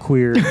could just. I'm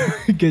queer.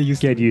 Get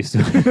used Get used to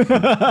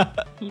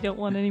it. You don't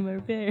want any more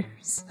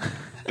bears.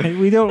 Hey,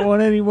 we don't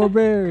want any more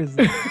bears.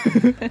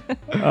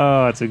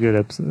 Oh, it's a good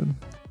episode.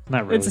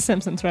 Not really. It's a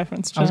Simpsons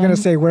reference, John. I was going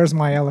to say, where's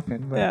my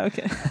elephant? But Yeah,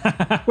 okay.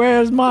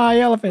 where's my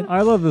elephant?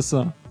 I love this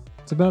song.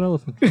 It's about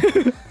elephants.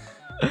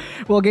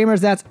 Well,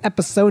 gamers, that's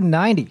episode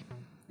 90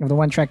 of the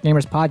One Track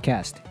Gamers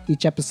podcast.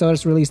 Each episode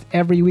is released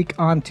every week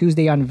on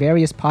Tuesday on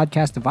various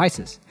podcast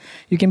devices.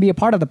 You can be a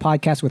part of the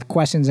podcast with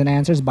questions and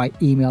answers by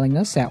emailing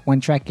us at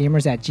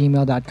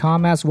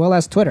onetrackgamers@gmail.com as well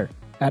as Twitter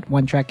at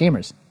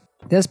onetrackgamers.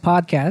 This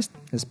podcast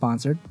is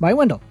sponsored by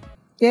Wendell.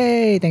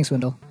 Yay! Thanks,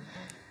 Wendell.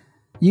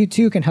 You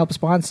too can help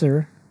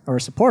sponsor or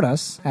support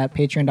us at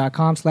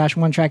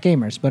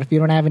patreon.com/onetrackgamers. But if you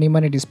don't have any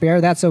money to spare,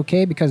 that's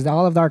okay because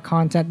all of our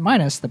content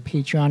minus the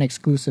Patreon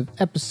exclusive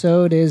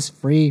episode is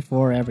free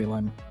for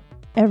everyone.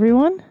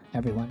 Everyone?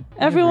 Everyone.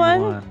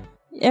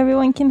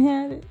 Everyone can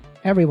have it.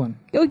 Everyone.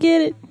 Go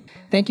get it.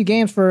 Thank you,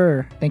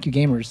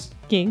 gamers.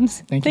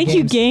 Games. Thank you,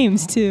 you,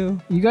 games, too.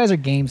 You guys are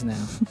games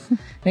now.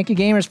 Thank you,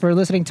 gamers, for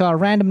listening to our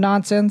random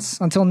nonsense.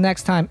 Until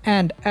next time,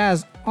 and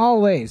as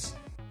always,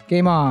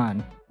 game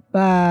on.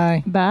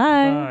 Bye.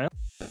 Bye.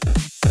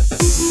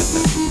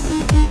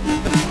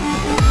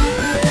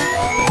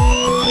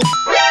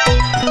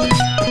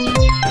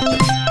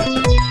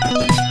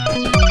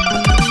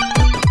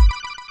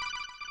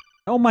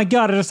 Oh my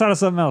god, I just thought of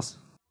something else.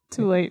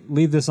 Too late.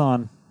 Leave this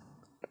on.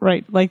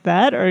 Right, like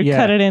that? Or Yeah.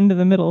 cut it into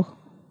the middle?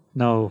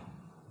 No,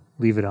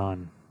 leave it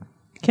on.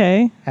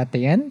 Okay. At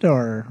the end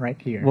or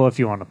right here? Well, if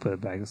you want to put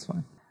it back, that's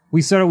fine.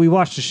 We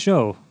watched a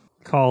show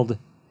called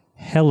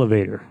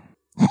Hellevator.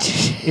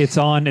 It's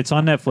on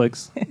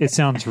Netflix. It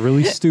sounds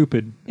really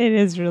stupid. It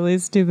is really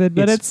stupid,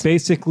 but it's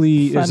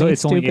basically funny, it's only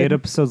stupid. 8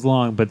 episodes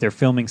long, but they're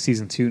filming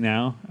season 2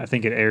 now. I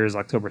think it airs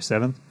October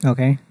 7th.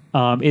 Okay.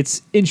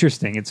 It's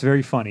interesting. It's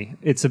very funny.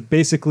 It's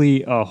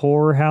basically a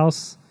horror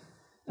house.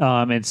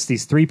 It's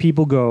these 3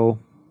 people go.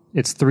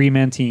 It's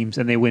 3-man teams,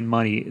 and they win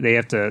money. They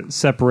have to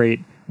separate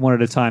one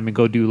at a time and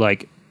go do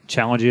like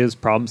challenges,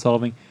 problem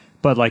solving,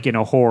 but like in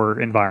a horror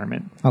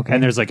environment. Okay.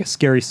 And there's like a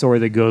scary story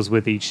that goes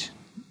with each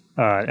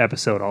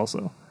episode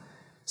also.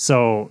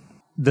 So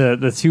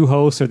the 2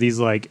 hosts are these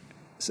like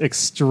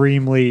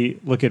extremely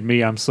look at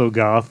me, I'm so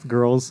goth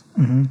girls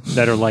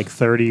that are like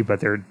 30,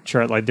 but they're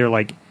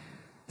like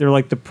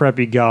the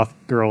preppy goth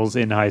girls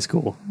in high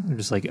school. They're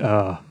just like,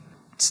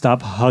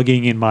 stop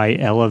hugging in my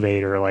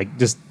elevator. Like,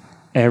 just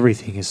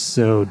everything is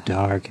so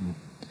dark and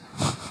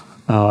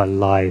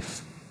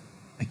life.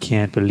 I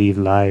can't believe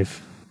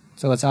life.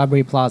 So it's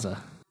Aubrey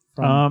Plaza.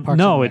 from Parks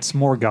No, and Rec. it's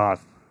more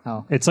goth.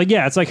 Oh. It's like,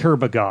 yeah, it's like her,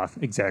 but goth.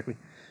 Exactly.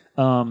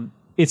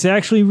 It's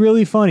actually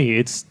really funny.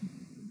 It's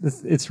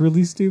It's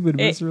really stupid,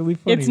 but it's really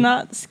funny. It's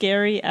not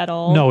scary at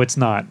all. No, it's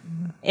not.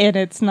 And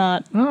it's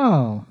not.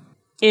 Oh.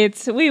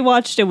 We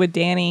watched it with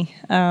Danny.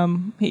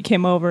 He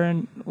came over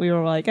and we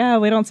were like,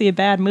 we don't see a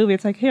bad movie.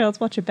 It's like, here, let's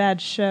watch a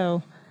bad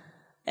show.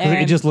 And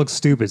it just looks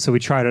stupid, so we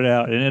tried it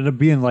out, and it ended up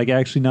being like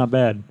actually not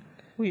bad.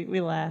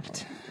 We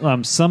laughed.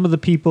 Some of the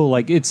people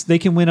they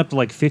can win up to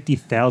like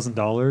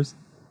 $50,000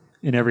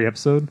 in every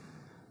episode,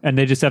 and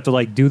they just have to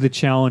like do the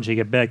challenge and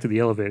get back to the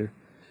elevator.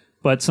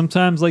 But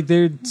sometimes like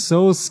they're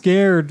so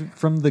scared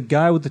from the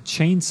guy with the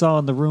chainsaw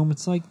in the room.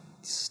 It's like,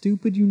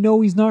 stupid,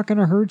 he's not going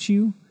to hurt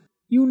you.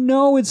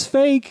 It's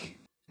fake.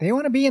 They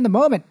want to be in the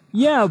moment.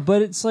 Yeah,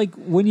 but it's like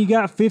when you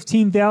got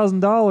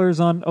 $15,000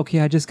 on, okay,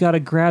 I just got to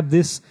grab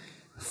this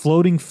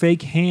floating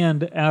fake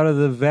hand out of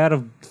the vat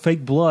of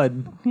fake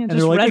blood. Yeah, and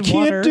they're like, I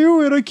can't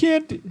do it. I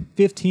can't.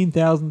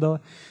 $15,000.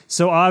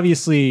 So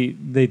obviously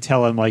they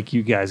tell him, like,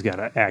 you guys got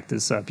to act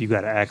this up. You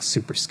got to act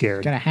super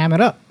scared. Got to ham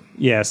it up.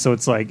 Yeah, so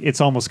it's like, it's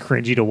almost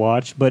cringy to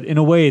watch, but in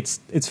a way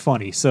it's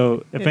funny.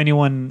 So if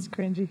anyone... It's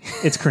cringy.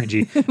 It's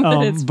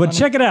cringy. But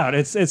check it out.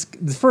 It's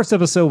the first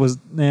episode was,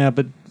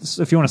 but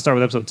if you want to start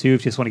with episode 2,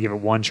 if you just want to give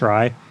it one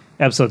try,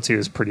 episode 2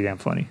 is pretty damn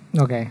funny.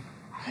 Okay.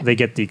 They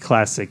get the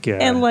classic...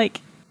 and like,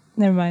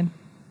 never mind.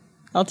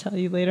 I'll tell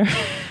you later.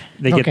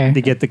 They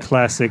get the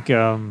classic...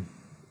 No,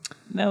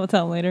 we'll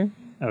tell later.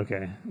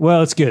 Okay.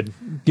 Well, it's good.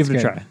 Give it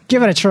a try.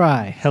 Give it a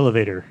try.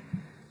 Elevator.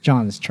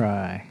 John's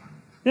try.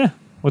 Yeah.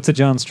 What's a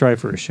John's try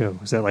for a show?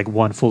 Is that like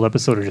one full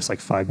episode or just like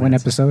 5 minutes? One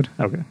episode.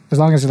 Okay. As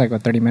long as it's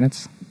like, 30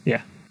 minutes?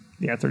 Yeah.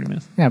 Yeah, 30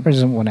 minutes. Yeah,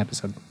 just one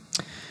episode.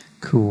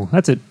 Cool.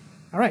 That's it.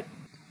 All right.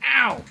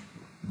 Ow!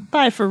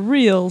 Bye for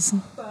reals.